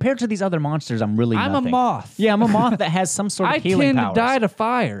compared to these other monsters. I'm really. I'm nothing. a moth. Yeah, I'm a moth that has some sort of healing powers. I tend to die to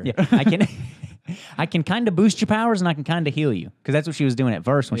fire. Yeah, I can. I can kind of boost your powers and I can kind of heal you because that's what she was doing at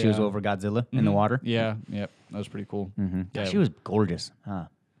first when she was over Godzilla in the water. Yeah, yep, that was pretty cool. Yeah, she was gorgeous.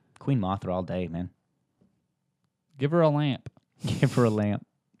 Queen Mothra all day, man. Give her a lamp. Give her a lamp.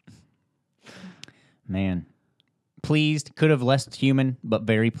 Man. Pleased. Could have less human, but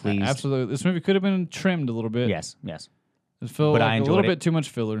very pleased. Absolutely. This movie could have been trimmed a little bit. Yes. It felt like a little bit too much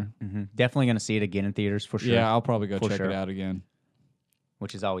filler. Definitely going to see it again in theaters for sure. Yeah, I'll probably go check it out again.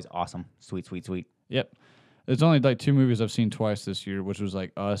 Which is always awesome. Sweet. Yep. There's only like 2 movies I've seen twice this year, which was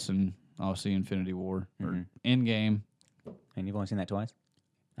like Us and obviously Infinity War or Endgame. And you've only seen that twice?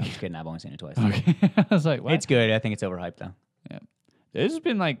 I'm just kidding. I've only seen it twice. Okay. I was like, what? It's good. I think it's overhyped, though. Yeah. It's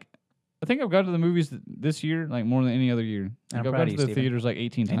been like, I think I've gone to the movies this year like more than any other year. Like, I've gone to the theaters like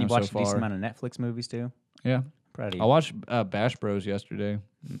 18 times so far. And you watched a decent amount of Netflix movies, too? Yeah. Proud of you. I watched Bash Bros yesterday.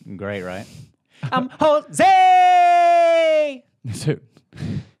 Great, right? I'm Jose!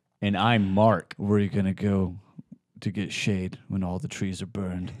 And I'm Mark. Where are you going to go to get shade when all the trees are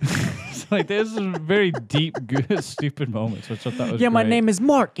burned? It's like, this is very deep, good, stupid moments, which I thought was my name is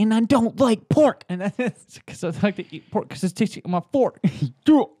Mark, and I don't like pork. And that's because I like to eat pork because it's tasty on my fork.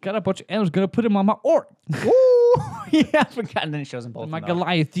 Got a bunch of animals going to put them on my orc. Ooh. Yeah, I forgot. And then it shows them both. My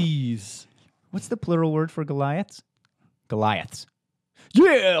Goliathes. What's the plural word for Goliaths? Goliaths.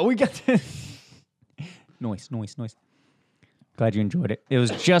 Yeah, we got to... Noise. Glad you enjoyed it. It was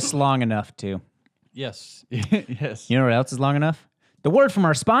just long enough, too. Yes. Yes. You know what else is long enough? The word from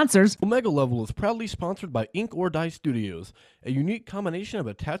our sponsors. Omega Level is proudly sponsored by Ink or Dye Studios, a unique combination of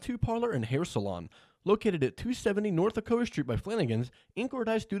a tattoo parlor and hair salon. Located at 270 North Dakota Street by Flanagan's, Ink or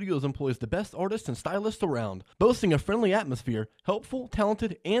Dye Studios employs the best artists and stylists around. Boasting a friendly atmosphere, helpful,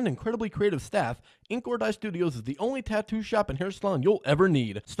 talented, and incredibly creative staff, Ink or Dye Studios is the only tattoo shop and hair salon you'll ever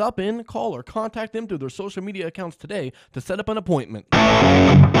need. Stop in, call, or contact them through their social media accounts today to set up an appointment.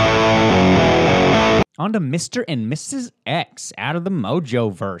 On to Mr. and Mrs. X out of the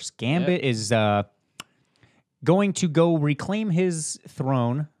Mojoverse. Gambit is going to go reclaim his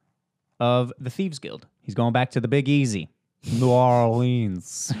throne of the Thieves Guild. He's going back to the Big Easy. New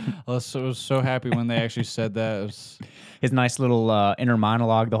Orleans. I was so happy when they actually said that. It was... His nice little inner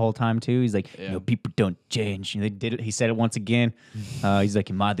monologue the whole time, too. He's like, people don't change. And they did it. He said it once again. He's like,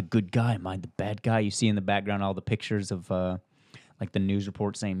 am I the good guy? Am I the bad guy? You see in the background all the pictures of like the news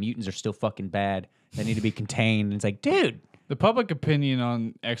report saying mutants are still fucking bad. They need to be contained. And it's like, dude, The public opinion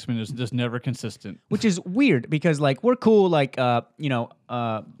on X-Men is just never consistent. Which is weird because like we're cool like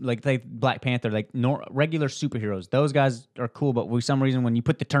like Black Panther, like regular superheroes. Those guys are cool, but for some reason when you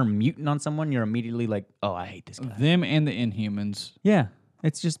put the term mutant on someone, you're immediately like, oh, I hate this guy. Them and the Inhumans. Yeah,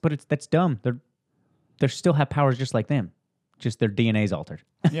 it's just, but that's dumb. They still have powers just like them, just their DNA's altered.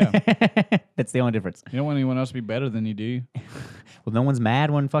 Yeah. That's the only difference. You don't want anyone else to be better than you, do you? Well, no one's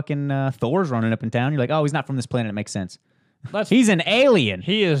mad when fucking Thor's running up in town. You're like, oh, he's not from this planet. It makes sense. He's an alien.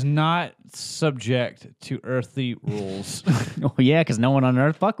 He is not subject to earthly rules. Oh, yeah, because no one on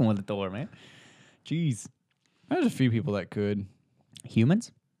Earth fucking with the Thor, man. Jeez. There's a few people that could.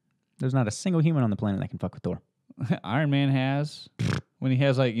 Humans? There's not a single human on the planet that can fuck with Thor. Iron Man has. When he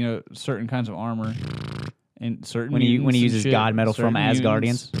has, like, certain kinds of armor. And certain when he uses shit, God metal from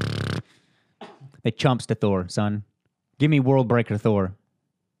Asgardians. They chumps to Thor, son. Give me World Breaker Thor.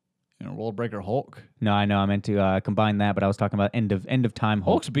 World Breaker Hulk. No, I know. I meant to combine that, but I was talking about end of time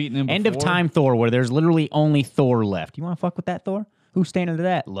Hulk. Hulk's beating him before. End of time Thor, where there's literally only Thor left. You want to fuck with that Thor? Who's standing to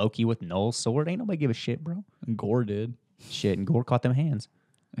that? Loki with Null's sword? Ain't nobody give a shit, bro. And Gore did. Shit, and Gore caught them hands.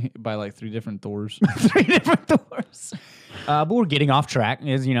 By like 3 different Thors. 3 different Thors. But we're getting off track,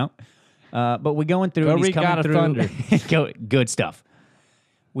 as you know. But we're going through. Go He's read coming God of through. Thunder. Good stuff.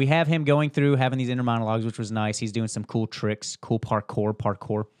 We have him going through, having these inner monologues, which was nice. He's doing some cool tricks, cool parkour.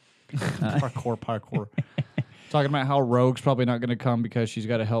 Parkour. Talking about how Rogue's probably not going to come because she's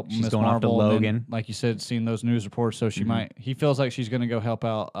got to help Miss going Marvel. off to Logan. And, like you said, seen those news reports, so she might. He feels like she's going to go help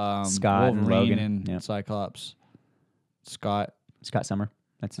out Scott and Wolverine Logan. and Yep. Cyclops. Scott Summer.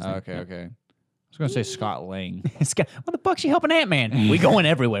 That's his name. Okay. I was going to say Scott Lang. Scott, what the fuck's she helping Ant-Man? We going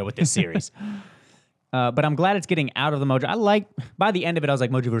everywhere with this series. But I'm glad it's getting out of the Mojo. By the end of it, I was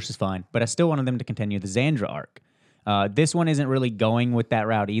like, Mojoverse is fine, but I still wanted them to continue the Xandra arc. This one isn't really going with that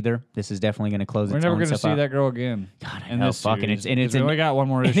route either. This is definitely going to close. We're its never own going to stuff see out. that girl again. God, I in know. this Fucking series, we only got one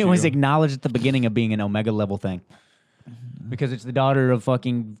more and issue. it was acknowledged at the beginning of being an Omega level thing. Because it's the daughter of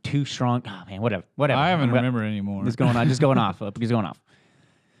fucking too strong. Oh man, whatever. I haven't remembered anymore. Just going off.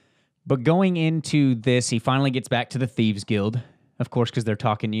 But going into this, he finally gets back to the Thieves Guild, of course, because they're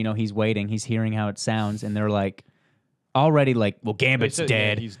talking. He's waiting. He's hearing how it sounds, and they're like, already like, well, Gambit's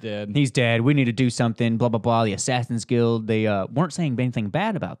dead. Yeah, he's dead. He's dead. We need to do something. Blah blah blah. The Assassin's Guild. They weren't saying anything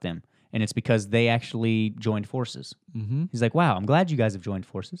bad about them, and it's because they actually joined forces. Mm-hmm. He's like, wow, I'm glad you guys have joined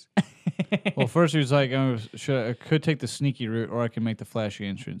forces. Well, first he was like, I could take the sneaky route, or I can make the flashy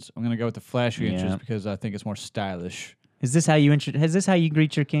entrance. I'm gonna go with the flashy entrance because I think it's more stylish. Is this how you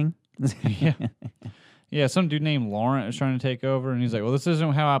greet your king? Yeah. Yeah, some dude named Laurent is trying to take over, and he's like, well, this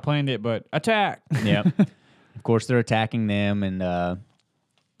isn't how I planned it, but attack. Yep. Of course, they're attacking them, and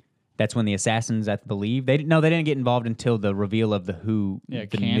that's when the assassins, I believe, they didn't get involved until the reveal of new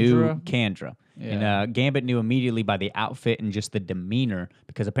Kandra. Yeah. And Gambit knew immediately by the outfit and just the demeanor,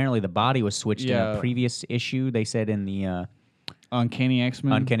 because apparently the body was switched in a previous issue. They said in the Uncanny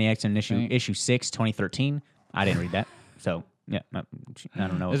X-Men issue 6, 2013. I didn't read that, so yeah, I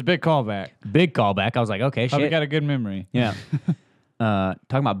don't know. It's a big callback. Big callback. I was like, okay, Probably shit. got a good memory. Yeah. Talking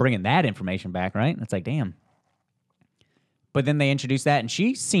about bringing that information back, right? It's like, damn. But then they introduced that, and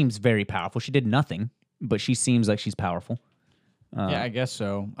she seems very powerful. She did nothing, but she seems like she's powerful. Yeah, I guess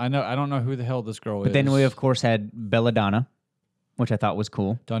so. I don't know who the hell this girl is. But then we, of course, had Belladonna, which I thought was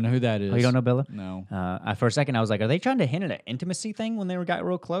cool. Don't know who that is. Oh, you don't know Bella? No. For a second, I was like, are they trying to hint at an intimacy thing when they got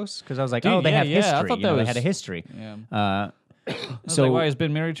real close? Because I was like, Dude, they have history. I thought they had a history. Yeah. So why he's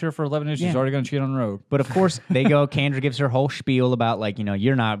been married to her for 11 years? She's already going to cheat on Rogue. But of course, they go. Kandra gives her whole spiel about like,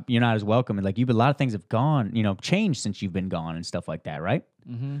 you're not as welcome, and like a lot of things have gone, changed since you've been gone and stuff like that, right?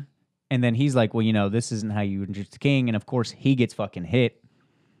 Mm-hmm. And then he's like, well, this isn't how you introduce the king, and of course he gets fucking hit.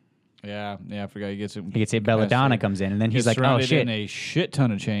 Yeah, I forgot he gets hit. Belladonna comes in, and then he's like, oh shit, in a shit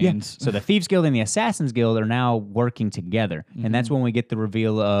ton of chains. Yeah. So the Thieves Guild and the Assassins Guild are now working together, and that's when we get the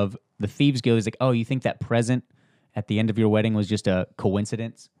reveal of the Thieves Guild. Is like, oh, you think that present at the end of your wedding was just a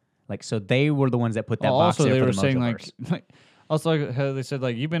coincidence? Like, so they were the ones that put that box also there they for were the saying Mojoverse. like also like how they said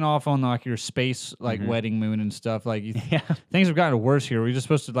like you've been off on like your space wedding moon and stuff like things have gotten worse here. We're just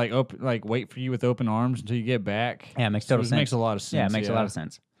supposed to like wait for you with open arms until you get back. Yeah, it makes total sense. It makes a lot of sense. Yeah, it makes a lot of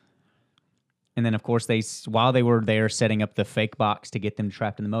sense. And then of course while they were there setting up the fake box to get them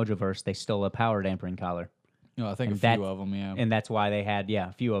trapped in the Mojoverse, they stole a power dampening collar. No, I think a few of them, yeah. And that's why they had,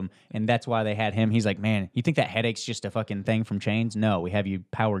 a few of them. And that's why they had him. He's like, man, you think that headache's just a fucking thing from chains? No, we have you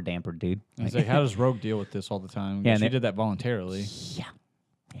power dampered, dude. He's like, how does Rogue deal with this all the time? Yeah, she did that voluntarily. Yeah.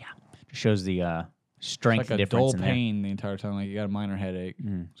 Just shows the strength like difference a dull pain the entire time. Like you got a minor headache.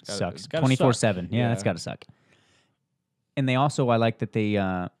 Sucks. 24/7. Yeah, that's got to suck. And I like that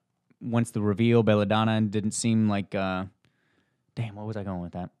they, once the reveal, Belladonna didn't seem like Damn, what was I going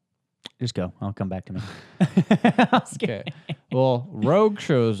with that? Just go. I'll come back to me. Okay. Well, Rogue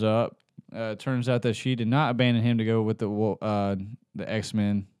shows up. Turns out that she did not abandon him to go with the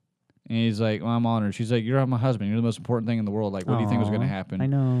X-Men. And he's like, well, I'm honored. She's like, you're my husband. You're the most important thing in the world. Like, what do you think was going to happen? I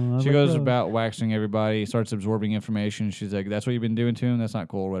know. She goes about waxing everybody, starts absorbing information. She's like, that's what you've been doing to him? That's not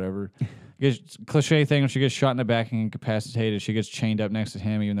cool or whatever. Cliche thing, when she gets shot in the back and incapacitated, she gets chained up next to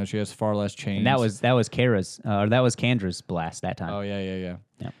him, even though she has far less chains. And that was Kandra's blast that time. Oh, yeah.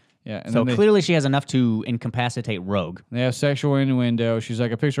 Yeah, and so clearly she has enough to incapacitate Rogue. They have sexual innuendo. She's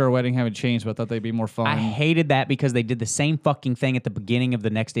like, I picture our wedding having chains, but I thought they'd be more fun. I hated that because they did the same fucking thing at the beginning of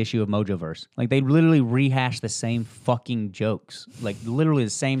the next issue of Mojoverse. Like, they literally rehashed the same fucking jokes. Like, literally the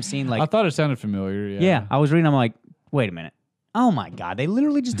same scene. Like, I thought it sounded familiar, Yeah, I was reading, I'm like, wait a minute. Oh my God, they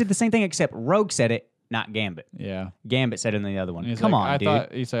literally just did the same thing except Rogue said it, not Gambit. Yeah. Gambit said it in the other one. He's Come like, on,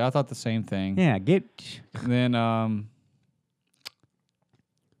 dude. He's like, I thought the same thing. Yeah, Then,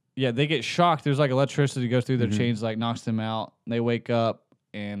 yeah, they get shocked. There's like electricity goes through their chains, like knocks them out. They wake up,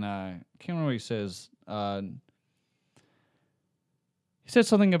 and I can't remember what he says. He said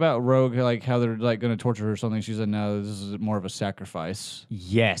something about Rogue, like how they're like going to torture her or something. She said, "No, this is more of a sacrifice."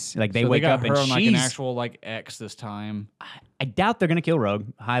 Yes, like they so wake they got up her and on she's like an actual like X this time. I doubt they're going to kill Rogue.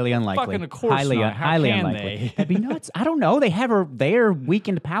 Highly unlikely. Fucking of course not. How highly can unlikely. they? That'd be nuts. I don't know. They have her. Their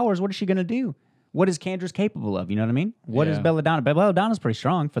weakened powers. What is she going to do? What is Kandra's capable of? You know what I mean? What is Belladonna? Belladonna's pretty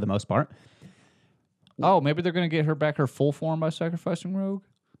strong for the most part. Oh, maybe they're going to get her back her full form by sacrificing Rogue?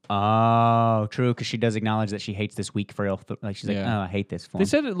 Oh, true, because she does acknowledge that she hates this weak, frail... like, she's like, oh, I hate this form. They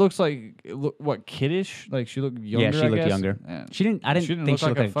said it looks like, what, kiddish? Like, she looked younger, Yeah, she looked younger. Yeah. I didn't think she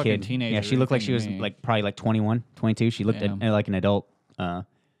looked like a kid. Teenager. Yeah, she looked like she was like probably like 21, 22. She looked like an adult.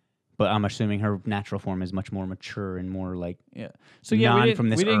 But I'm assuming her natural form is much more mature and more like So yeah, we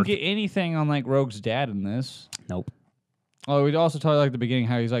didn't earth. get anything on like Rogue's dad in this. Nope. Oh, we also talked like at the beginning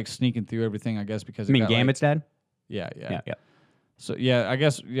how he's like sneaking through everything. I guess because You mean Gambit's dad? Yeah. Yeah. So yeah, I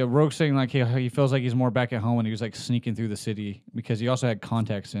guess Rogue's saying like he feels like he's more back at home when he was like sneaking through the city because he also had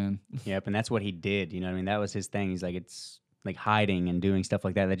contacts in. Yep, and that's what he did. You know what I mean? That was his thing. He's like, it's like hiding and doing stuff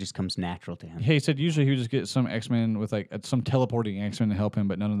like that. That just comes natural to him. Yeah, he said usually he would just get some X-Men with like some teleporting X-Men to help him,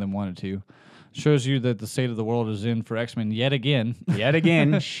 but none of them wanted to. Shows you that the state of the world is in for X-Men yet again. Yet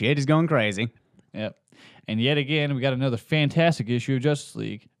again, shit is going crazy. Yep. And yet again, we got another fantastic issue of Justice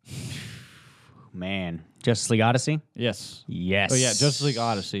League. Man. Justice League Odyssey? Yes. Yes. Oh, yeah, Justice League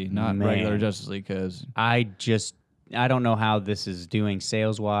Odyssey, not regular Justice League, because... I don't know how this is doing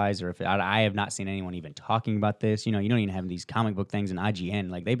sales-wise, or if I have not seen anyone even talking about this. You know, you don't even have these comic book things in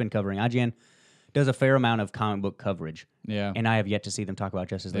IGN. Like, they've been covering... IGN does a fair amount of comic book coverage. Yeah. And I have yet to see them talk about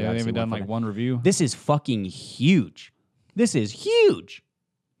Justice League They Odyssey. haven't even done, like, one review? This is fucking huge. This is huge.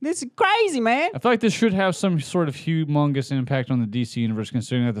 This is crazy, man. I feel like this should have some sort of humongous impact on the DC universe,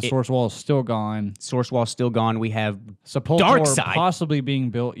 considering that the Source Wall is still gone. Source Wall's still gone. We have Darkseid possibly being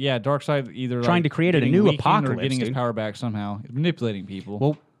built. Yeah, Darkseid either trying to create a new apocalypse, or getting his power back somehow, manipulating people.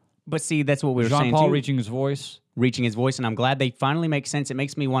 Well, but see, that's what we were saying. Jean-Paul reaching his voice, and I'm glad they finally make sense. It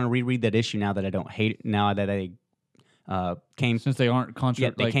makes me want to reread that issue now that I don't hate it. Now that they came, since they aren't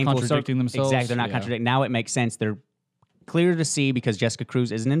contradicting themselves. Exactly, they're not contradicting. Now it makes sense. They're clear to see because Jessica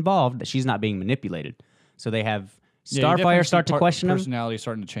Cruz isn't involved that she's not being manipulated. So they have Starfire start to question him. Personality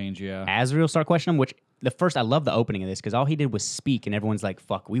starting to change. Yeah, Azrael start questioning him. Which I love the opening of this because all he did was speak, and everyone's like,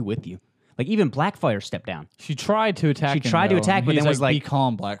 "Fuck, we with you." Like even Blackfire stepped down. She tried to attack. But then was like, "Be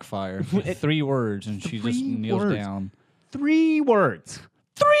calm, Blackfire." 3 words, and she just kneels down. 3 words.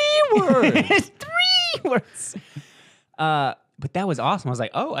 3 words. 3 words. But that was awesome. I was like,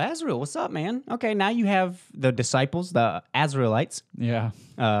 oh, Azrael, what's up, man? Okay, now you have the disciples, the Azraelites. Yeah.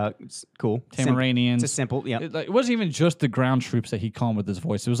 It's cool. Tamaranians. It's a simple, yeah. It wasn't even just the ground troops that he calmed with his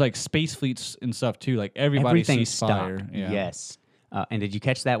voice. It was like space fleets and stuff, too. Like everybody sees fire. Yeah. Yes. And did you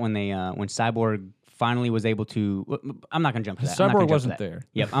catch that when when Cyborg finally was able to... I'm not going to jump to that. Cyborg wasn't there.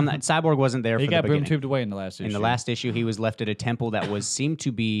 Yep, Cyborg wasn't there he for got the beginning. boom-tubed away in the last issue. In the last issue, he was left at a temple that seemed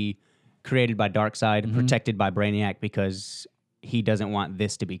to be created by Darkseid, protected by Brainiac because... he doesn't want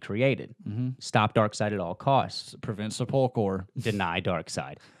this to be created. Stop Darkseid at all costs. Prevent Sepulchre. Deny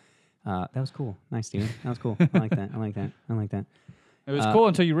Darkseid. That was cool. Nice, Steven. That was cool. I like that. It was cool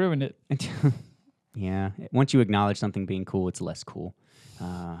until you ruined it. Yeah. Once you acknowledge something being cool, it's less cool.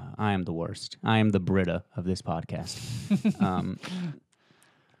 I am the worst. I am the Brita of this podcast.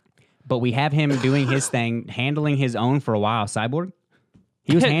 But we have him doing his thing, handling his own for a while. Cyborg.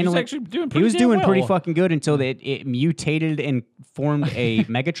 He was handling. actually doing he pretty was damn doing pretty well. fucking good until it mutated and formed a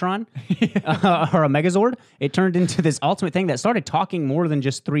Megatron or a Megazord. It turned into this ultimate thing that started talking more than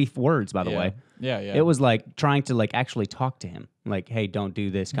just 3 words. By the way, Yeah. it was like trying to like actually talk to him, like, "Hey, don't do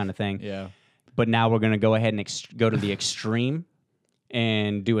this," kind of thing. Yeah. But now we're gonna go ahead and go to the extreme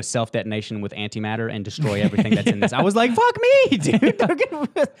and do a self detonation with antimatter and destroy everything that's in this. I was like, "Fuck me, dude!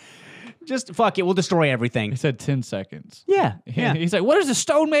 Just fuck it. We'll destroy everything." He said 10 seconds. Yeah, Yeah. He's like, what is the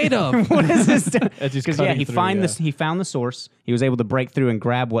stone made of? What is this? That's just Because cutting he through, he found the source. He was able to break through and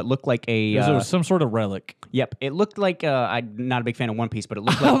grab what looked like a. It was some sort of relic. Yep, it looked like I'm not a big fan of One Piece, but it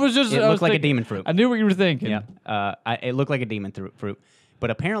looked like I was it looked like a thinking- demon fruit. I knew what you were thinking. Yeah, it looked like a demon fruit.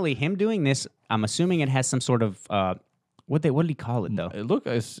 But apparently, him doing this, I'm assuming it has some sort of what did he call it though?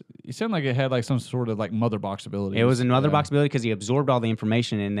 It sounded like it had like some sort of like mother box ability. It was another box ability because he absorbed all the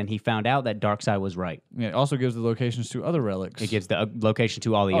information and then he found out that Darkseid was right. Yeah, it also gives the locations to other relics. It gives the location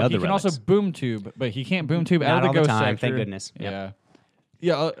to all the Oh, other he can relics. also boom tube, but he can't boom tube out Not of all the the ghost time, sector. thank goodness. Yep. Yeah.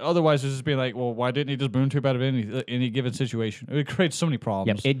 Yeah, otherwise it's just being like, well, why didn't he just boom tube out of any given situation? It creates so many Yep,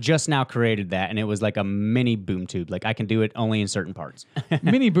 problems. it just now created that, and it was like a mini boom tube. Like I can do it only in certain parts.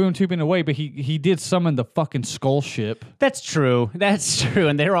 Mini boom tube in a way, but he did summon the fucking skull ship. That's true. That's true.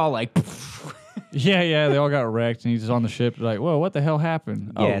 And they're all like, Yeah, they all got wrecked, and he's on the ship like, whoa, what the hell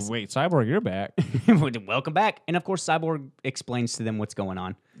happened? Yes. Oh, wait, Cyborg, you're back. "Welcome back." And of course, Cyborg explains to them what's going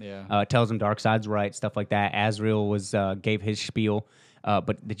on. Yeah. Tells them Darkseid's right, stuff like that. Azrael gave his spiel.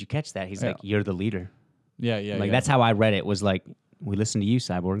 But did you catch that? He's like, "You're the leader." Yeah. Like that's how I read it. Was like, "We listen to you,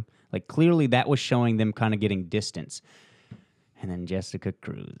 Cyborg." Like clearly that was showing them kind of getting distance. And then Jessica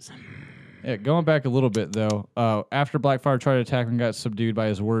Cruz. Yeah, going back a little bit though, after Blackfire tried to attack and got subdued by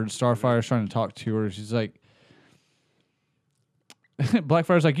his words, Starfire's trying to talk to her. She's like,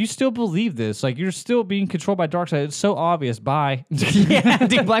 Blackfire's like, you still believe this? Like, you're still being controlled by Darkseid. It's so obvious. Bye. Yeah,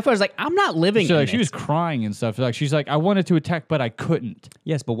 dude, Blackfire's like, "I'm not living So in like, she this." was crying and stuff. Like, she's like, I wanted to attack, but I couldn't.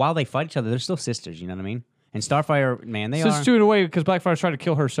 Yes, but while they fight each other, they're still sisters. You know what I mean? And Starfire, man, they So are. it's in a way because Blackfire's tried to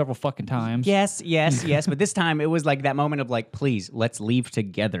kill her several fucking times. Yes. But this time it was like that moment of like, please, let's leave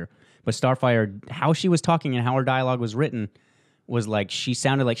together. But Starfire, how she was talking and how her dialogue was written was like she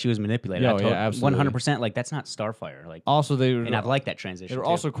sounded like she was manipulated. Oh, yeah, absolutely. 100%. Like that's not Starfire. Like, Also, and I've liked that transition. they were too.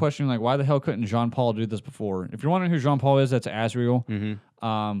 also questioning like, why the hell couldn't Jean Paul do this before? If you're wondering who Jean Paul is, that's Azrael. It's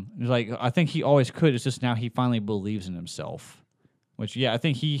like I think he always could. It's just now he finally believes in himself. Which I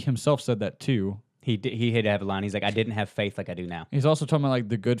think he himself said that too. He had to have a line. He's like, "I didn't have faith like I do now." He's also talking about like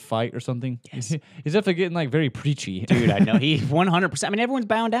the good fight or something. Yes. He's definitely getting like very preachy. Dude, I know. He 100%. I mean, everyone's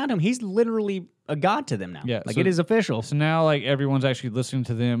bowing down to him. He's literally a god to them now. Yeah, Like so- it is official. So now like everyone's actually listening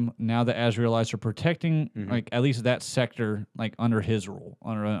to them. Now the Azraelites are protecting like at least that sector like under his rule,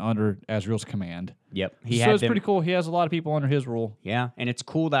 under Azrael's command. Yep. So it's pretty cool. He has a lot of people under his rule. Yeah, and it's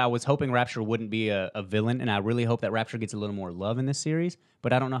cool that I was hoping Rapture wouldn't be a villain, and I really hope that Rapture gets a little more love in this series.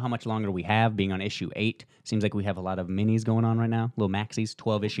 But I don't know how much longer we have, being on issue 8. Seems like we have a lot of minis going on right now, little maxis,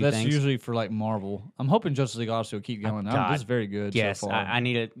 12-issue That's things. usually for like Marvel. I'm hoping Justice League Odyssey will keep going. God. This is very good Yes, so far. I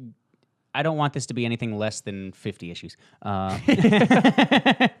need it. I don't want this to be anything less than 50 issues.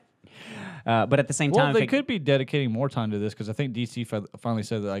 But at the same Well, time, they could be dedicating more time to this because I think DC finally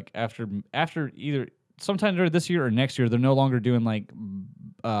said that like after either sometime during this year or next year, they're no longer doing like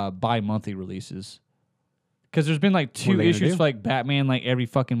bi-monthly releases. Because there's been like What are 2 they gonna issues do? for like Batman like every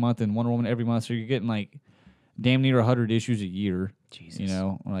fucking month and Wonder Woman every month, so you're getting like damn near 100 issues a year. Jesus. You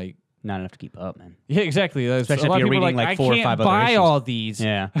know, like not enough to keep up, man. yeah, exactly. Especially a lot if of you're people are reading, like, 4 or I 5 can't other buy issues. all these.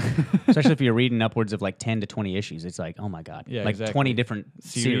 Yeah, especially if you're reading upwards of like 10 to 20 issues. It's like, oh my god, Yeah, like exactly. 20 different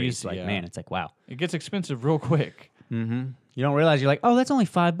series. Series, Like, yeah. man, it's like, wow. It gets expensive real quick. You don't realize you're like, oh, that's only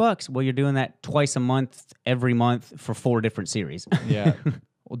 $5. Well, you're doing that twice a month, every month for 4 different series. Yeah.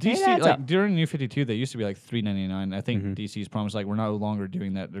 Well, DC that's like up. during New 52, they used to be like $3.99. I think Mm-hmm. DC's promised like we're no longer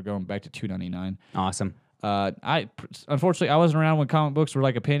doing that. They're going back to $2.99. Awesome. Unfortunately I wasn't around when comic books were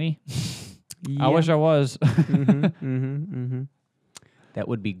like a penny. I wish I was. That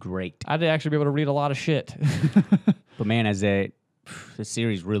would be great. I'd actually be able to read a lot of shit. But man, as the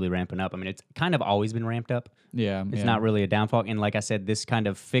series really ramping up. I mean, it's kind of always been ramped up. Yeah, It's not really a downfall. And like I said, this kind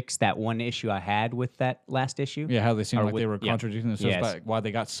of fixed that one issue I had with that last issue. Yeah, how they seemed Or like they with- were yeah. contradicting themselves Yes. by why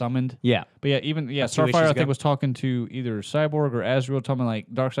they got summoned. Yeah. But yeah, 2 Starfire issues I ago. think was talking to either Cyborg or Azrael, talking like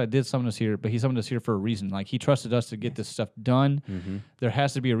Darkseid did summon us here, but he summoned us here for a reason. Like he trusted us to get this stuff done. There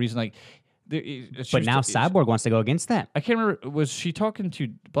has to be a reason. Like, But now Cyborg wants to go against that. I can't remember. Was she talking to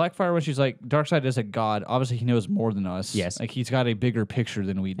Blackfire when she's like, Darkseid is a god? Obviously, he knows more than us. Yes. Like he's got a bigger picture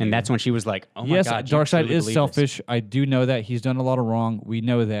than we do. And that's when she was like, oh my yes, God. you Darkseid truly is believe this? selfish. I do know that he's done a lot of wrong. We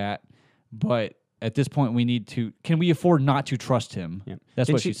know that, but at this point we need to. Can we afford not to trust him? Yeah. That's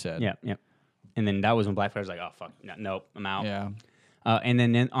Didn't what she said. Yeah, yeah. And then that was when Blackfire's like, oh fuck, nope, I'm out. Yeah. And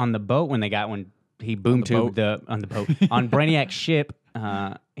then on the boat when he boom tubed on the boat on Brainiac's ship,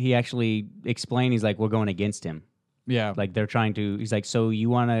 he actually explained he's like, we're going against him. Yeah. Like they're trying to. He's like, so you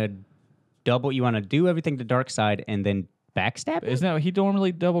want to do everything to Darkseid and then backstab him? Isn't that what he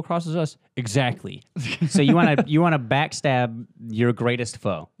normally double crosses us? Exactly. So you want to backstab your greatest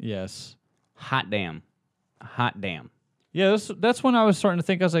foe? Yes. Hot damn. Yeah, that's when I was starting to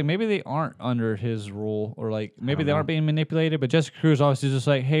think. I was like, maybe they aren't under his rule, or like maybe they aren't being manipulated. But Jessica Cruz obviously is just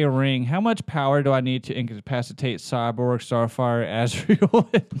like, hey, Ring, how much power do I need to incapacitate Cyborg, Starfire, Azrael?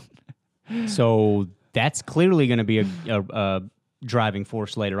 So that's clearly going to be a driving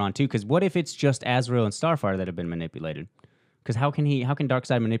force later on too. Because what if it's just Azrael and Starfire that have been manipulated? Because how can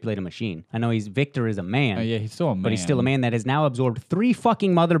Darkseid manipulate a machine? I know Victor is a man. Yeah, he's still a man. But he's still a man that has now absorbed 3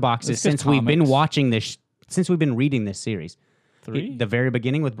 fucking mother boxes since we've been watching this. Since we've been reading this series. 3? The very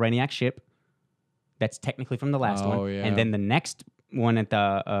beginning with Brainiac's ship. That's technically from the last one. Yeah. And then the next one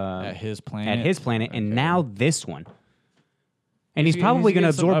at his planet. And now this one. And he's probably going to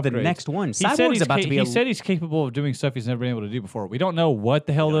absorb the next one. Cyborg's about to be He said he's capable of doing stuff he's never been able to do before. We don't know what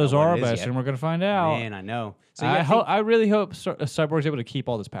the hell those are, but I assume we're going to find out. Man, I know. So I really hope Cyborg's able to keep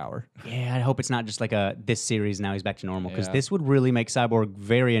all this power. Yeah, I hope it's not just like this series now he's back to normal, because this would really make Cyborg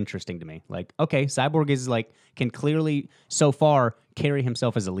very interesting to me. Like, okay, Cyborg is like can clearly so far carry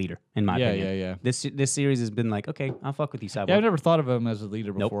himself as a leader, in my opinion. Yeah. This series has been like, okay, I'll fuck with you, Cyborg. Yeah, I've never thought of him as a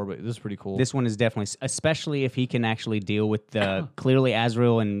leader before, but this is pretty cool. This one is definitely, especially if he can actually deal with the clearly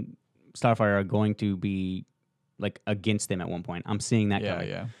Azrael and Starfire are going to be like against them at one point. I'm seeing that coming.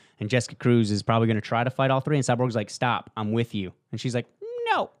 Yeah. And Jessica Cruz is probably going to try to fight all 3, and Cyborg's like, stop, I'm with you. And she's like,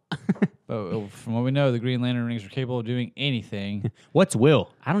 no. But from what we know, the Green Lantern rings are capable of doing anything. What's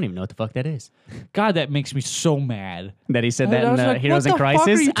Will? I don't even know what the fuck that is. God, that makes me so mad. That he said that in like, Heroes in Crisis? What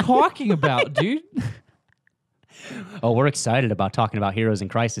the fuck are you talking about, dude? Oh, we're excited about talking about Heroes in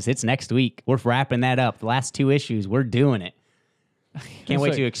Crisis. It's next week. We're wrapping that up. The last 2 issues, we're doing it. Can't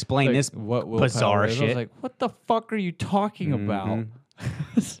wait to explain this bizarre shit. I was like, what the fuck are you talking about?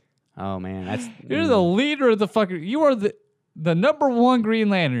 Oh, man. You're the leader of the fucking... You are the number 1 Green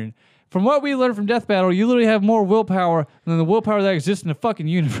Lantern. From what we learned from Death Battle, you literally have more willpower than the willpower that exists in the fucking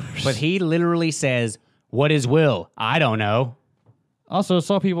universe. But he literally says, what is will? I don't know. Also, I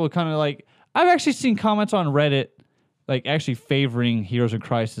saw people kind of like... I've actually seen comments on Reddit like actually favoring Heroes in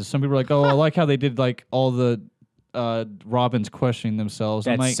Crisis. Some people are like, oh, I like how they did like all the Robins questioning themselves.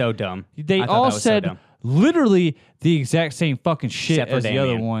 That's like, so dumb. They all said literally the exact same fucking shit as the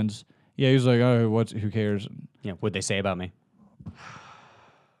other ones. Yeah, he was like, oh, who cares? Yeah, what'd they say about me?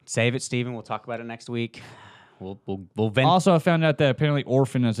 Save it, Steven. We'll talk about it next week. We'll vent. Also, I found out that apparently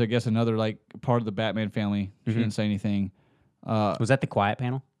Orphan is, I guess, another like part of the Batman family. She didn't say anything. Was that the quiet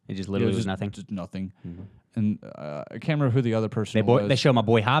panel? It just literally was nothing? Just nothing. And I can't remember who the other person was. They show my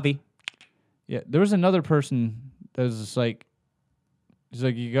boy Javi. Yeah, there was another person that was just like, he's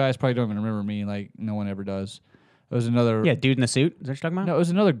like, you guys probably don't even remember me. Like, no one ever does. It was another... Yeah, dude in the suit? Is that what you're talking about? No, it was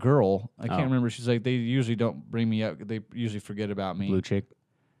another girl. I can't remember. She's like, they usually don't bring me up. They usually forget about me. Blue chick?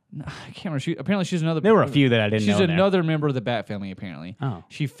 No, I can't remember. Apparently, she's another... There were a few that I didn't know. She's another member of the Bat family, apparently. Oh.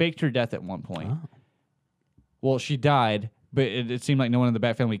 She faked her death at one point. Oh. Well, she died, but it seemed like no one in the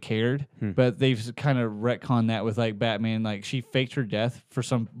Bat family cared. But they've kind of retconned that with like Batman. Like, she faked her death for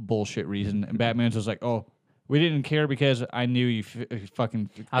some bullshit reason. And Batman's just like, oh... We didn't care because I knew you fucking...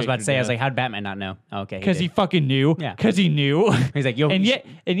 I was about to say, I was like, how'd Batman not know? Oh, okay. Because he fucking knew. Yeah. Because he knew. He's like, yo... and yet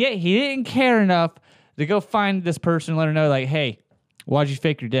he didn't care enough to go find this person and let her know, like, hey, why'd you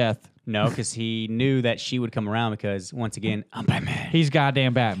fake your death? No, because he knew that she would come around because, once again, I'm Batman. He's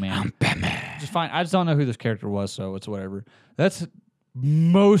goddamn Batman. I'm Batman. Just fine. I just don't know who this character was, so it's whatever. That's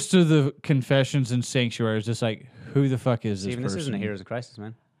most of the confessions in Sanctuary is just like, who the fuck is this person? This isn't a Heroes of Crisis,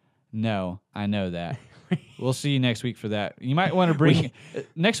 man. No, I know that. We'll see you next week for that. You might want to bring...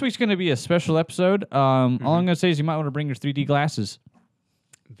 next week's going to be a special episode. All I'm going to say is you might want to bring your 3D glasses.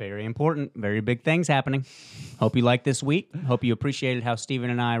 Very important. Very big things happening. Hope you liked this week. Hope you appreciated how Steven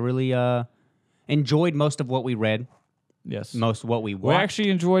and I really enjoyed most of what we read. Yes. Most of what we watched. We actually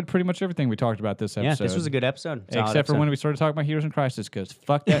enjoyed pretty much everything we talked about this episode. Yeah, this was a good episode. Except for when we started talking about Heroes in Crisis, because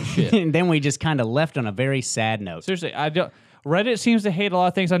fuck that shit. And then we just kind of left on a very sad note. Seriously, I don't... Reddit seems to hate a lot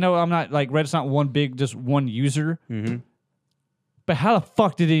of things. I know I'm not like Reddit's not just one user. But how the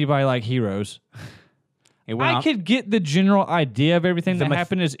fuck did anybody like Heroes? I could get the general idea of everything that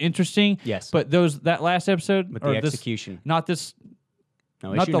happened is interesting. Yes, but that last episode, but the execution, not this,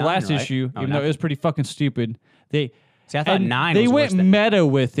 no, not the last right? issue, even though it was pretty fucking stupid. See, I thought And 9 they was went worse than meta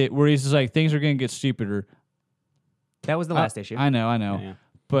with it, where he's just like, things are going to get stupider. that was the last issue. I know. Yeah.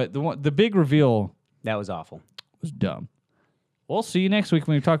 But the big reveal That was awful. was dumb. We'll see you next week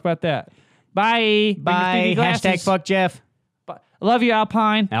when we talk about that. Bye. Bring your Bye. 3D glasses. Hashtag fuck Jeff. Bye. Love you,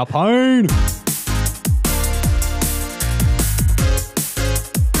 Alpine. Alpine.